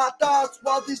gather all my thoughts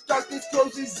while this darkness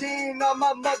closes in on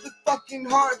my motherfucking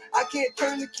heart. I can't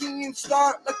turn the key and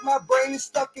start, like my brain is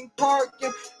stuck in park,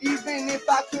 and even if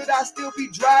I could, I'd still be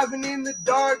driving in the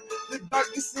dark. The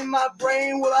darkness in my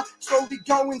brain, will I slowly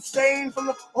go insane from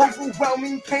the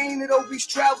overwhelming pain? It always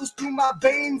travels through my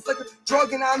veins like a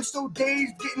drug, and I'm so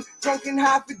dazed, getting drunk in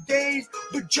half a days,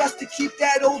 but just to keep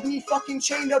that old me fucking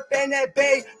chained up and at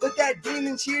bay. But that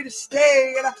demon's here to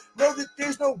stay, and I know that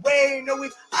there's no way, no way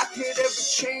I could ever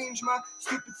change my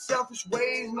stupid selfish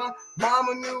ways. My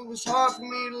mama knew it was hard for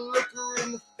me to look her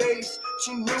in the face.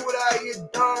 She knew what I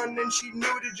had done, and she knew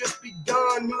to just be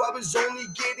done. Knew I was only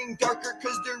getting darker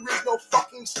cause there is no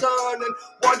fucking sun, and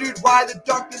wondered why the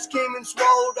darkness came and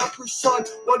swallowed up her son.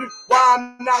 Wondered why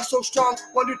I'm not so strong,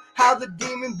 wondered how the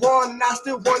demon won, and I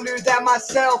still wonder that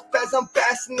myself as I'm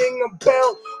fastening a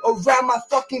belt around my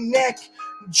fucking neck,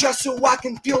 just so I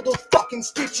can feel those fucking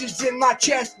stitches in my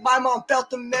chest. My mom felt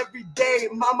them every day.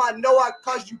 Mom, I know I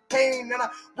caused you pain, and I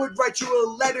would write you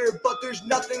a letter, but there's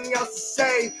nothing else to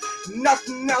say.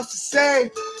 Nothing else to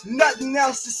say. Nothing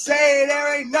else to say.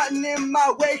 There ain't nothing in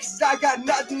my way, cause I got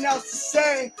nothing else to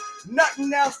say.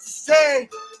 Nothing else to say.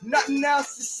 Nothing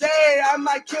else to say. I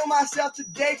might kill myself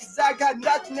today, cause I got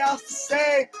nothing else to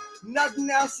say. Nothing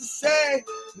else to say.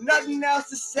 Nothing else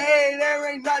to say.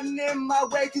 There ain't nothing in my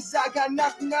way, cause I got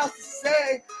nothing else to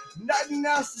say. Nothing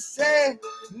else to say.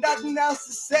 Nothing else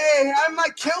to say. I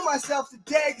might kill myself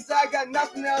today, cause I got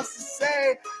nothing else to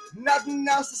say. Nothing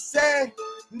else to say.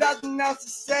 Nothing else to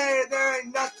say. There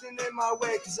ain't nothing in my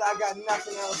way, cause I got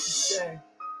nothing else to say.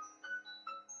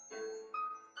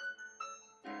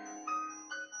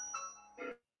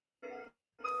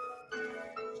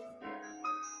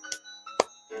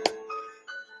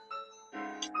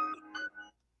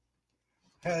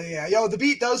 Hell yeah. Yo, the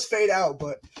beat does fade out,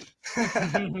 but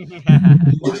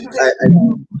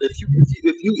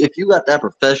If you got that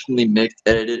professionally mixed,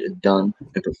 edited, and done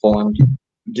and performed,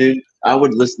 dude, I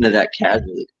would listen to that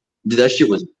casually. Dude, that shit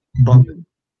was bumping,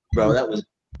 bro. That was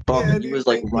bumping. Yeah, dude, you was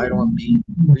like right on beat.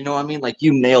 You know what I mean? Like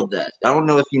you nailed that. I don't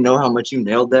know if you know how much you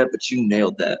nailed that, but you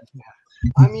nailed that.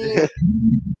 I mean,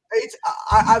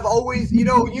 I've always, you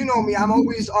know me, I'm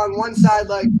always on one side,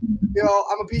 like, you know,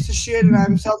 I'm a piece of shit and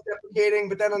I'm self-deprecating,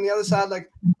 but then on the other side,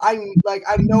 like I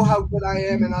know how good I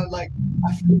am, and I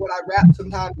feel when I rap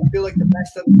sometimes I feel like the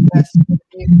best of the best,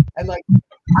 and like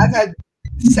I've had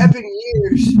 7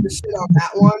 years to sit on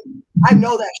that one. I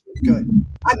know that shit's good.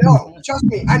 I know. Trust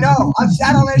me. I know. I've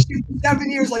sat on that shit for 7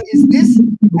 years. Like, is this? And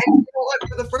you know what?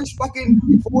 For the first fucking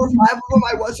 4 or 5 of them,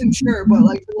 I wasn't sure. But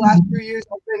like for the last 3 years,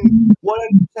 I've been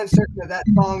 100% certain that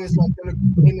song is like gonna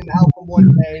be in an album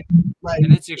one day. Like,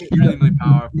 and it's extremely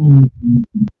powerful.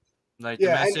 Like the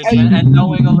message, and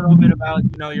knowing a little bit about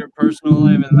your personal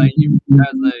life, and like you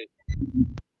guys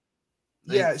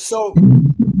yeah. So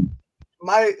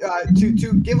my to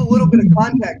give a little bit of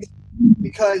context,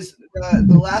 because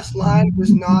the last line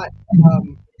was not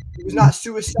it was not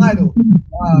suicidal.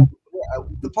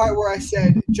 The part where I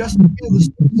said just to feel the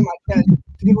stitches in my chest.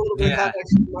 To give a little bit of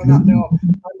context, you might not know,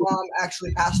 my mom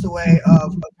actually passed away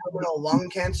of a terminal lung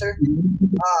cancer.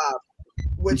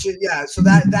 Which is so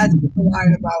that's the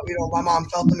line about my mom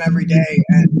felt them every day,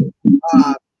 and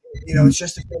it's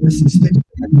just to feel the stitches in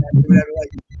my chest or whatever.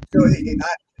 Like, so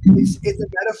it's a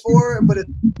metaphor, but it's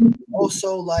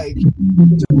also like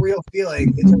it's a real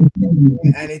feeling. It's a real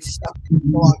feeling, and it's stuck so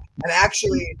long. And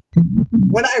actually,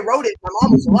 when I wrote it, my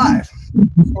mom was alive.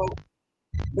 So,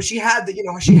 but she had the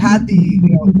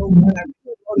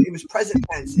it was present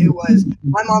tense. It was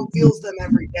my mom feels them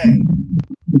every day.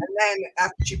 And then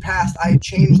after she passed, I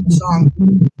changed the song to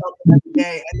felt them every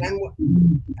day.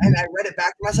 And I read it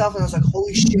back to myself, and I was like,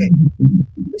 holy shit,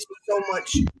 this is so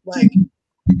much like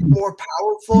more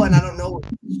powerful. And I don't know,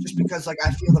 just because like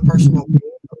I feel the personal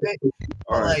pain of it.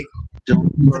 But like, don't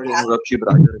interrupt you, but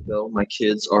I gotta go. My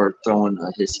kids are throwing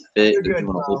a hissy fit. They're doing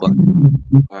a whole bunch.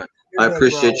 All right. I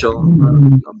appreciate y'all.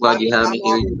 I'm glad you had me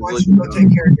here. Go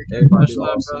take care of your kids. Everybody's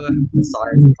awesome.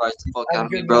 Sorry for surprised the fuck out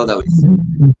of me, bro. That was.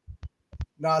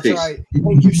 No, it's all right.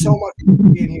 Thank you so much for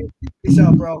being here. Peace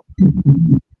out, bro.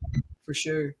 For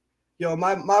sure. Yo,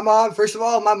 my mom, first of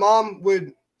all, my mom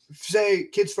would say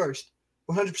kids first.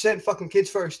 100% fucking kids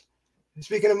first.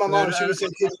 Speaking of my mom, she would say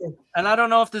teacher. And I don't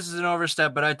know if this is an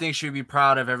overstep, but I think she'd be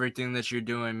proud of everything that you're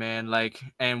doing, man. Like,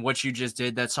 and what you just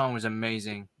did. That song was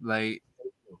amazing. Like,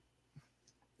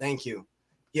 thank you.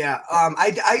 Yeah.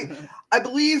 I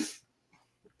believe,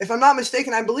 if I'm not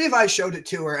mistaken, I believe I showed it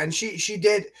to her, and she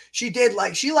did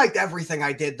like, she liked everything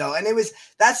I did though. And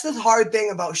that's the hard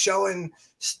thing about showing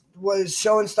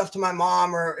stuff to my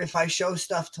mom, or if I show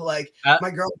stuff to like my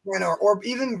girlfriend or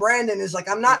even Brandon, is like,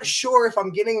 I'm not sure if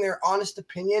I'm getting their honest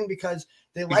opinion because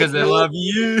they love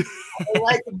you. They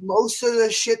like most of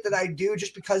the shit that I do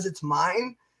just because it's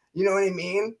mine. You know what I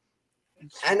mean?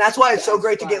 And that's why it's so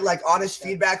great to get like honest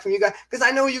feedback from you guys, because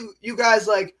I know you guys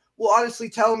like will honestly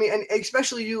tell me, and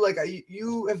especially you, like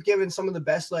you have given some of the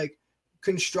best like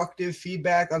constructive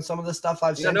feedback on some of the stuff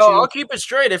I've sent you. I'll keep it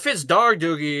straight. If it's dark,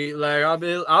 Doogie, like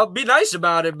I'll be nice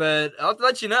about it, but I'll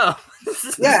let you know.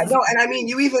 Yeah, no, and I mean,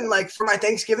 you even like for my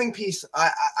Thanksgiving piece,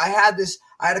 I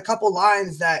had a couple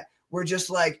lines that were just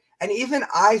like, and even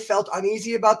I felt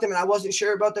uneasy about them, and I wasn't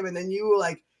sure about them, and then you were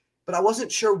like, but I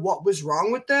wasn't sure what was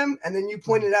wrong with them, and then you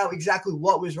pointed out exactly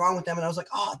what was wrong with them, and I was like,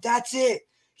 oh, that's it.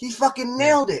 He fucking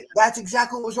nailed it. That's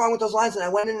exactly what was wrong with those lines, and I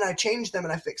went in and I changed them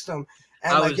and I fixed them.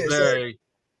 And I was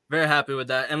very happy with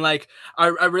that. And like, I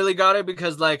really got it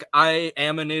because like I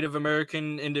am a Native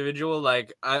American individual.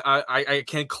 Like I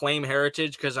can claim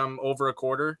heritage because I'm over a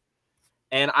quarter.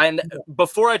 And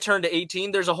before I turned to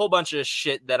 18, there's a whole bunch of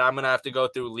shit that I'm going to have to go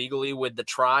through legally with the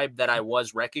tribe that I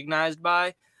was recognized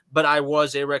by. But I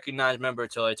was a recognized member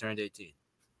until I turned 18.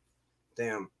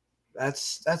 Damn.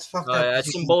 That's fucked up.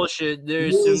 That's some bullshit.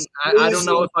 There's I don't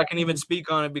know if I can even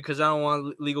speak on it because I don't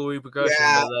want legal repercussions.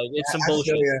 Yeah, but like, it's some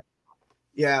bullshit.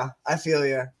 Yeah, I feel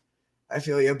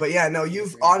you. But yeah, no,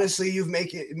 you've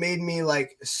made me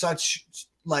like such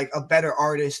like a better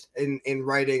artist in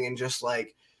writing, and just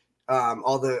like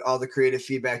all the creative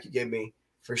feedback you give me,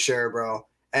 for sure, bro.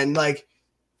 And like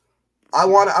I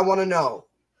want to know,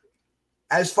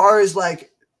 as far as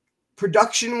like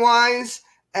production wise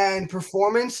and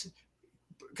performance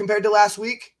compared to last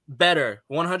week. Better,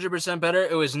 100% better.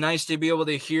 It was nice to be able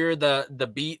to hear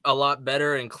the beat a lot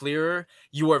better and clearer.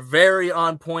 You were very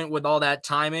on point with all that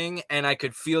timing, and I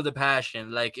could feel the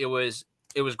passion. Like it was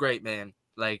great, man.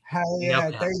 Like, hell yeah,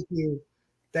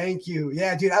 thank you.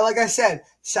 Yeah, dude. Like I said,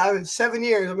 7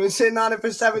 years. I've been sitting on it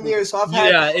for 7 years, so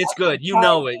it's good. You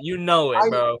know it,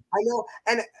 bro. I know,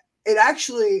 and it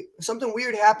actually, something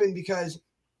weird happened because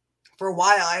for a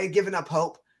while I had given up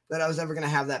hope that I was ever gonna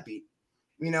have that beat.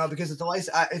 You know, because it's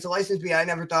a license beat. I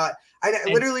never thought.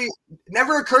 Literally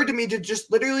never occurred to me to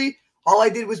just literally all I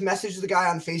did was message the guy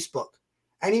on Facebook,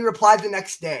 and he replied the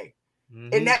next day.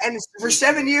 Mm-hmm. And for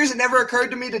 7 years, it never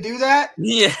occurred to me to do that.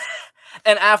 Yeah,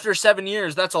 and after 7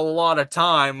 years, that's a lot of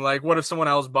time. Like, what if someone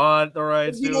else bought the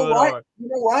rights? You know what? You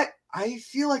know what? I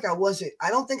feel like I wasn't. I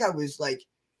don't think I was like.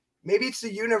 Maybe it's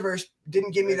the universe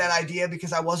didn't give me that idea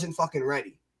because I wasn't fucking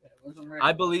ready.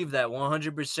 I believe that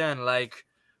 100%. Like.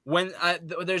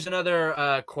 There's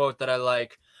another quote that I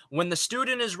like. When the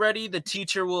student is ready, the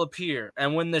teacher will appear.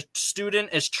 And when the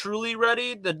student is truly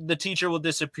ready, the teacher will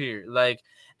disappear. Like,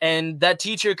 and that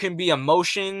teacher can be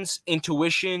emotions,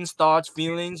 intuitions, thoughts,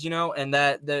 feelings, you know, and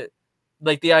that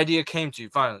like the idea came to you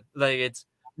finally. Like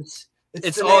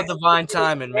it's all divine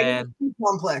timing, man.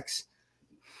 Complex.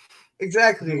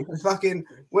 Exactly. Fucking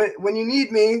when you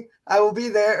need me, I will be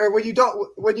there. Or when you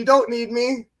don't need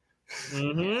me.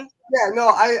 Mm-hmm. Yeah, no,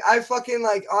 I fucking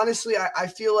like, honestly, I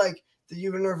feel like the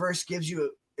universe gives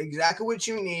you exactly what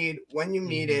you need when you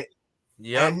need it.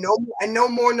 Yeah. And no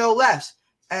more, no less.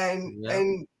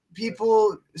 And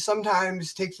people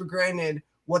sometimes take for granted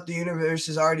what the universe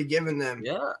has already given them.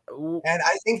 Yeah. And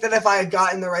I think that if I had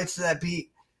gotten the rights to that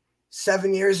beat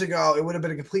 7 years ago, it would have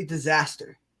been a complete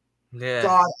disaster. Yeah.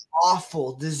 God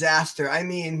awful disaster. I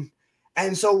mean,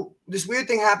 and so this weird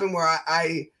thing happened where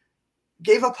I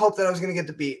gave up hope that I was going to get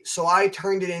the beat. So I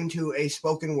turned it into a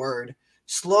spoken word,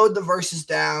 slowed the verses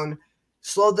down,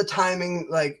 slowed the timing,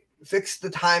 like fixed the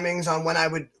timings on when I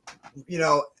would, you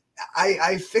know,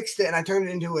 I fixed it and I turned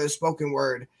it into a spoken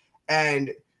word.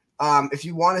 And if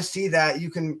you want to see that, you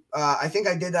can, I think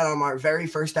I did that on my very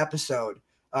first episode.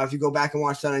 If you go back and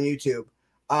watch that on YouTube.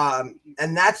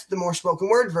 And that's the more spoken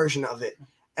word version of it.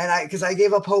 And because I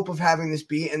gave up hope of having this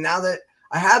beat. And now that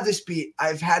I have this beat,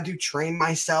 I've had to train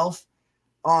myself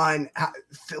on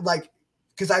like,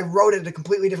 because I wrote it a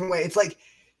completely different way. It's like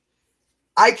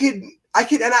I could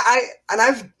and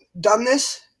I've done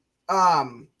this.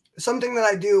 Something that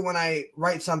I do when I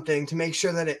write something to make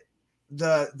sure that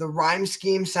the rhyme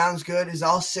scheme sounds good is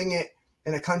I'll sing it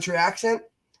in a country accent.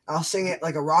 I'll sing it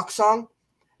like a rock song,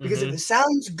 because if it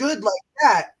sounds good like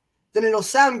that, then it'll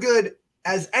sound good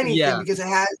as anything Yeah. because it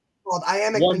has called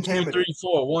iambic 1 2 pentameter. 3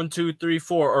 4 1 2 3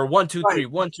 4 or 1 2 Right, 3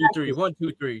 1 2 3 1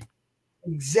 2 3.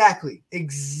 Exactly.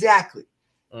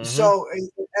 Mhm.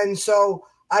 So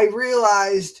I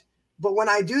realized, but when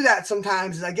I do that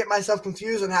sometimes I get myself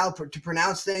confused on how to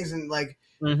pronounce things and like,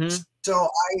 Mhm. so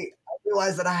I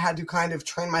realized that I had to kind of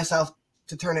train myself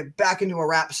to turn it back into a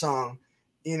rap song,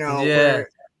 Yeah. where,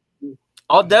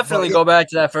 I'll definitely yeah, go back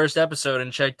to that first episode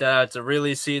and check that out to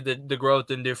really see the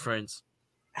growth and difference.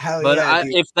 hell But yeah,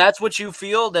 dude. if that's what you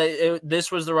feel that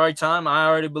this was the right time, I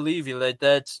already believe you. Like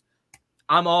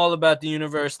I'm all about the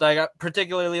universe. Like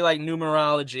particularly like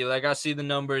numerology. Like I see the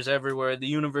numbers everywhere. The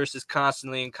universe is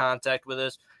constantly in contact with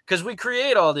us because we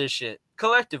create all this shit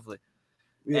collectively.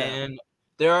 Yeah, And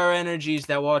there are energies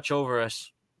that watch over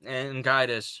us and guide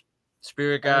us.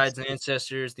 Spirit guides,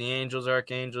 ancestors, the angels,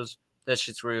 archangels. That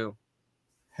shit's real.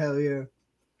 hell yeah,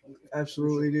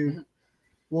 absolutely, dude.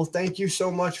 Well, thank you so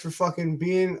much for fucking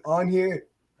being on here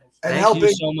and Thank you helping.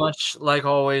 so much, like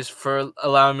always, for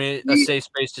allowing me a safe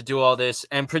space to do all this,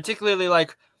 and particularly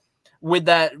like with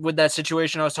that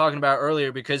situation I was talking about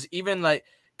earlier, because even like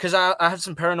because I have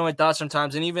some paranoid thoughts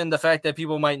sometimes, and even the fact that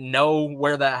people might know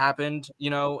where that happened,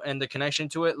 and the connection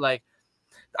to it, like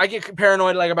I get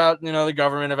paranoid like about the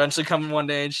government eventually coming one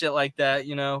day and shit like that,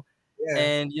 Yeah,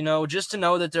 and just to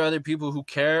know that there are other people who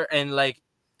care, and like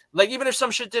even if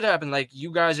some shit did happen, like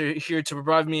you guys are here to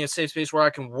provide me a safe space where I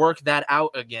can work that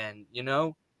out again,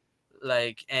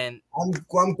 like and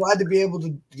I'm glad to be able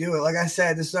to do it. Like I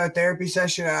said, this is our therapy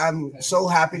session. I'm so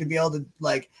happy to be able to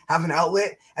like have an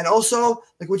outlet, and also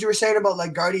like what you were saying about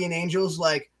like guardian angels.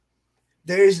 Like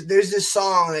there's this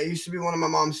song that used to be one of my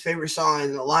mom's favorite songs,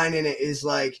 and the line in it is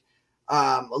like,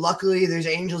 "Luckily, there's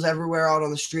angels everywhere out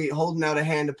on the street, holding out a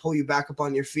hand to pull you back up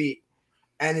on your feet."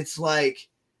 And it's like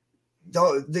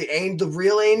the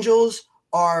real angels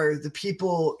are the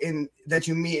people in that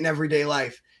you meet in everyday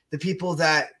life, the people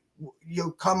that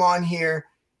you'll come on here,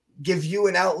 give you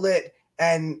an outlet,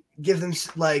 and give them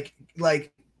like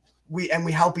we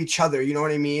help each other. You know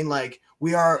what I mean? Like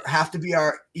we have to be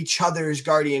each other's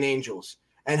guardian angels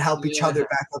and help each other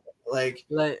back up. like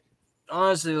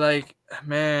honestly, like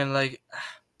man, like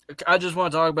I just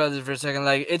want to talk about this for a second.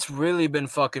 Like it's really been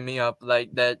fucking me up.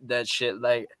 Like that shit.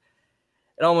 Like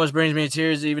it almost brings me to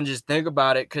tears to even just think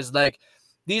about it. Cause like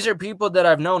these are people that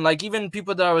I've known. Like even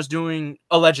people that I was doing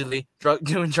allegedly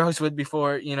doing drugs with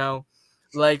before.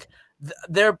 Like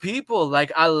they're people.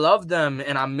 Like I love them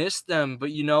and I miss them. But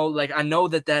like I know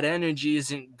that energy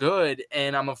isn't good,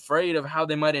 and I'm afraid of how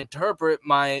they might interpret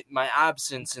my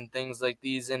absence and things like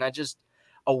these. And I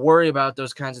worry about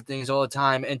those kinds of things all the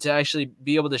time. And to actually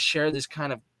be able to share this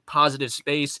kind of positive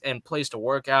space and place to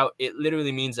work out, it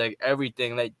literally means like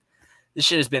everything. Like this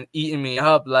shit has been eating me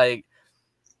up. Like,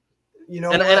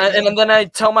 and then I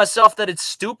tell myself that it's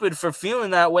stupid for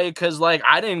feeling that way because like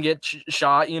I didn't get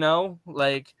shot.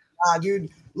 Like, dude.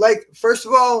 Like first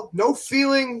of all, no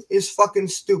feeling is fucking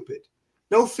stupid.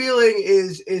 No feeling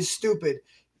is stupid.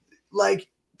 Like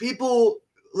people,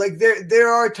 like there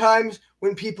are times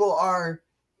when people are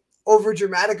over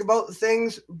dramatic about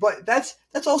things, but that's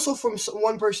also from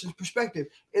one person's perspective.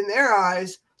 In their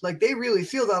eyes, like they really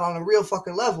feel that on a real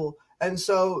fucking level, and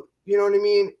so you know what I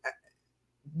mean.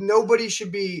 Nobody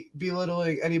should be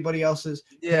belittling anybody else's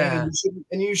pain,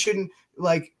 and you shouldn't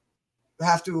like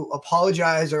have to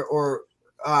apologize or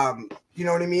you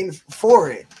know what I mean for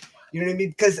it. You know what I mean?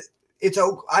 Because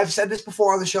I've said this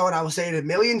before on the show, and I will say it a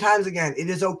million times again. It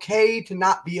is okay to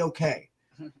not be okay.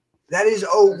 That is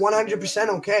 100%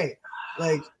 okay.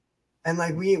 Like, and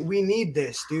like we need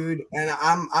this, dude. And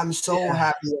I'm so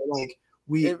happy that like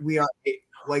we are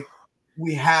like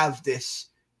we have this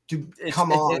to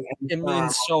come on. It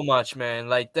means so much, man.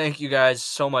 Like, thank you guys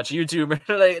so much, YouTuber.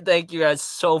 Like, thank you guys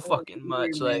so fucking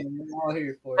much. Like,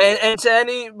 and to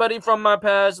anybody from my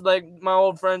past, like my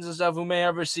old friends and stuff who may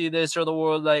ever see this or the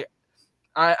world, like,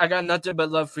 I got nothing but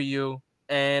love for you,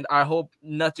 and I hope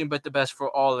nothing but the best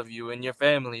for all of you and your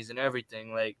families and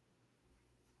everything. Like,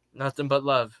 nothing but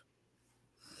love.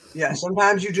 Yeah,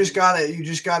 sometimes you just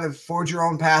gotta forge your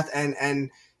own path and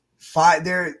find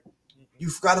there.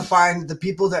 You've got to find the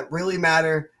people that really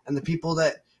matter and the people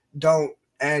that don't,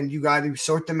 and you got to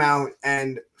sort them out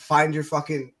and find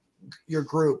your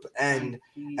group and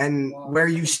where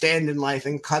you stand in life,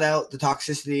 and cut out the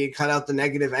toxicity and cut out the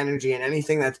negative energy and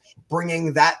anything that's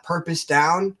bringing that purpose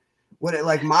down. What it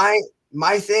like my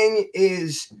thing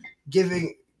is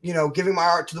giving my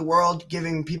art to the world,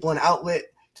 giving people an outlet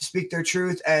to speak their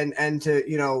truth and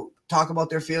to talk about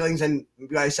their feelings, and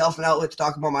myself an outlet to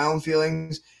talk about my own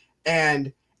feelings.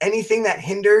 And anything that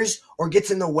hinders or gets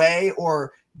in the way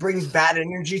or brings bad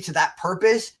energy to that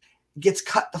purpose, gets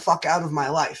cut the fuck out of my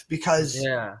life because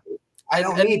I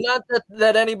don't need not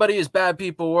that anybody is bad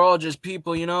people. We're all just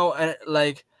people, you know. And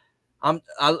like,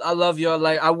 I love you.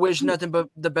 Like, I wish nothing but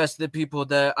the best of the people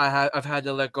that I've had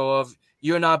to let go of.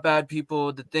 You're not bad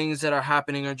people. The things that are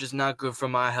happening are just not good for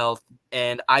my health.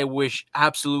 And I wish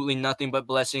absolutely nothing but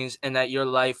blessings, and that your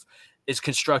life is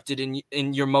constructed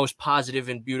in your most positive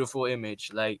and beautiful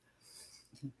image. Like,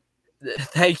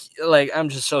 I'm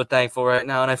just so thankful right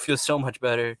now, and I feel so much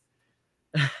better.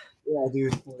 Yeah,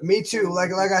 dude. Me too.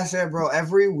 Like I said, bro,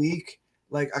 every week,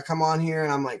 like I come on here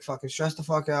and I'm like fucking stressed the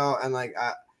fuck out, and like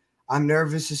I'm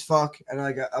nervous as fuck, and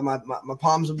like my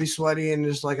palms will be sweaty, and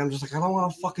just like I'm just like I don't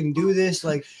want to fucking do this,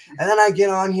 like, and then I get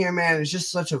on here, man, it's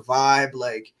just such a vibe,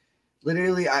 like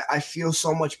literally I feel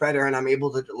so much better, and I'm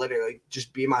able to literally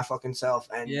just be my fucking self.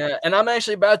 And yeah, and I'm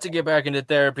actually about to get back into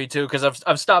therapy too, because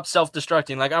I've stopped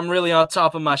self-destructing. Like, I'm really on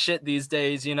top of my shit these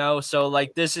days, you know. So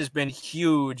like this has been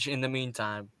huge in the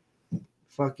meantime.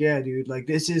 Fuck yeah, dude. Like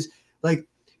this is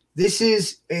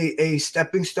a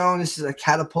stepping stone. This is a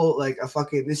catapult, like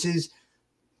this is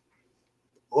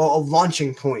a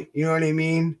launching point. You know what I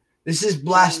mean? This is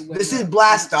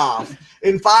blast off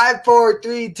in 5, 4,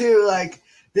 3, 2. Like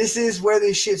this is where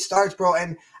this shit starts, bro.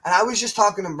 And I was just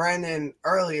talking to Brandon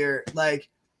earlier. Like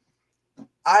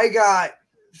I got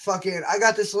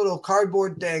this little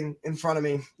cardboard thing in front of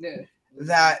me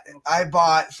that I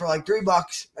bought for like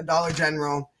 $3 at Dollar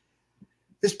General.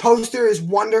 This poster is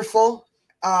wonderful.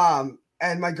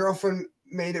 And my girlfriend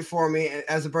made it for me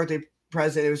as a birthday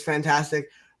present. It was fantastic.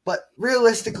 But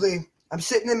realistically, I'm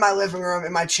sitting in my living room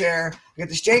in my chair. I got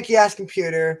this janky ass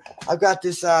computer. I've got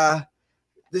this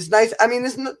nice. I mean,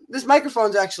 this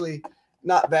microphone's actually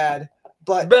not bad,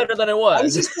 but better than it was. I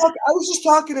was just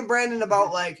talking to Brandon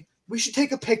about like we should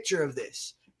take a picture of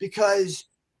this, because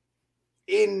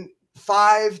in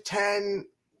 5, 10,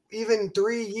 even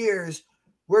 3 years,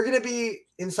 we're gonna be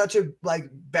in such a like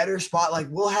better spot. Like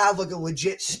we'll have like a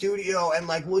legit studio, and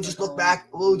like we'll just look back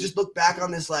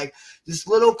on this like this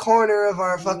little corner of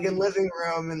our fucking living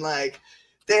room, and like,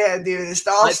 damn, dude, it's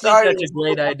all started. I think that's a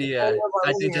great idea.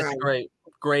 I think that's a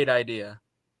great idea.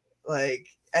 Like,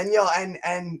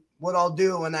 and what I'll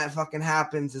do when that fucking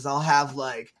happens is I'll have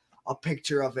like a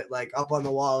picture of it like up on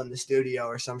the wall in the studio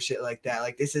or some shit like that.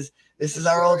 Like this is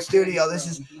our old studio. This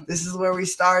is where we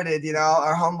started, you know,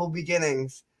 our humble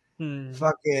beginnings.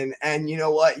 Fucking, and you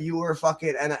know what? You were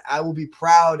fucking, and I will be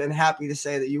proud and happy to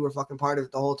say that you were fucking part of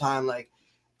it the whole time. Like,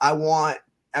 I want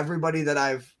everybody that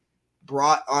I've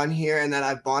brought on here and that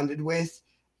I've bonded with,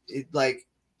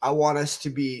 I want us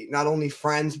to be not only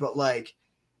friends, but like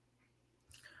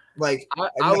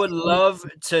I would love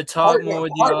to talk more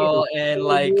with y'all and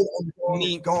like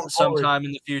meet sometime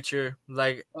in the future.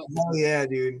 Like, hell yeah,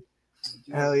 dude.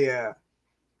 Hell yeah,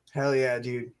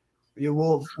 dude.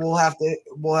 We'll have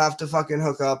to fucking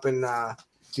hook up and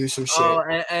do some shit. Oh,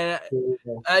 and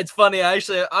it's funny.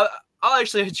 I'll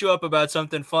actually hit you up about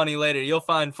something funny later. You'll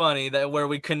find funny that where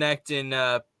we connect in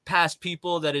past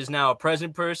people that is now a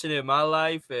present person in my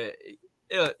life. Okay.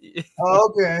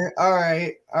 All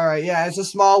right. Yeah, it's a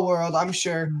small world. I'm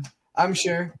sure.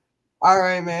 All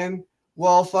right, man.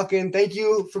 Well, fucking thank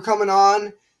you for coming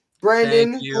on.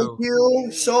 Brandon, thank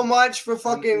you so much for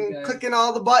fucking clicking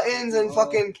all the buttons and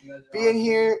fucking being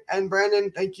here. And Brandon,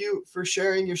 thank you for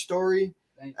sharing your story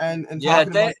and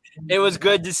talking about it was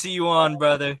good to see you on,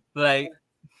 brother. Like,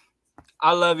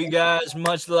 I love you guys.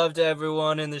 Much love to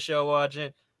everyone in the show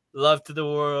watching. Love to the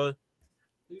world.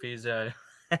 Peace out.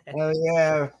 Hell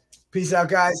yeah. Peace out,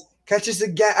 guys. Catch us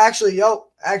again. Actually,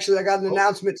 I got an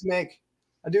announcement to make.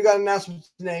 I do got an announcement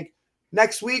to make.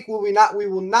 Next week, we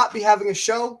will not be having a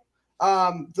show.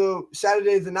 The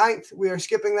Saturday the 9th, we are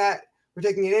skipping that. We're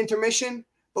taking an intermission,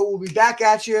 but we'll be back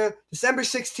at you December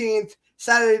 16th,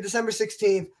 Saturday, December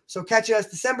 16th. So catch us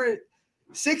December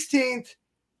 16th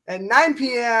at 9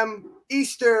 p.m.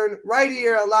 Eastern, right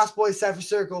here at Lostboys Cypher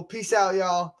Circle. Peace out,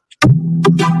 y'all.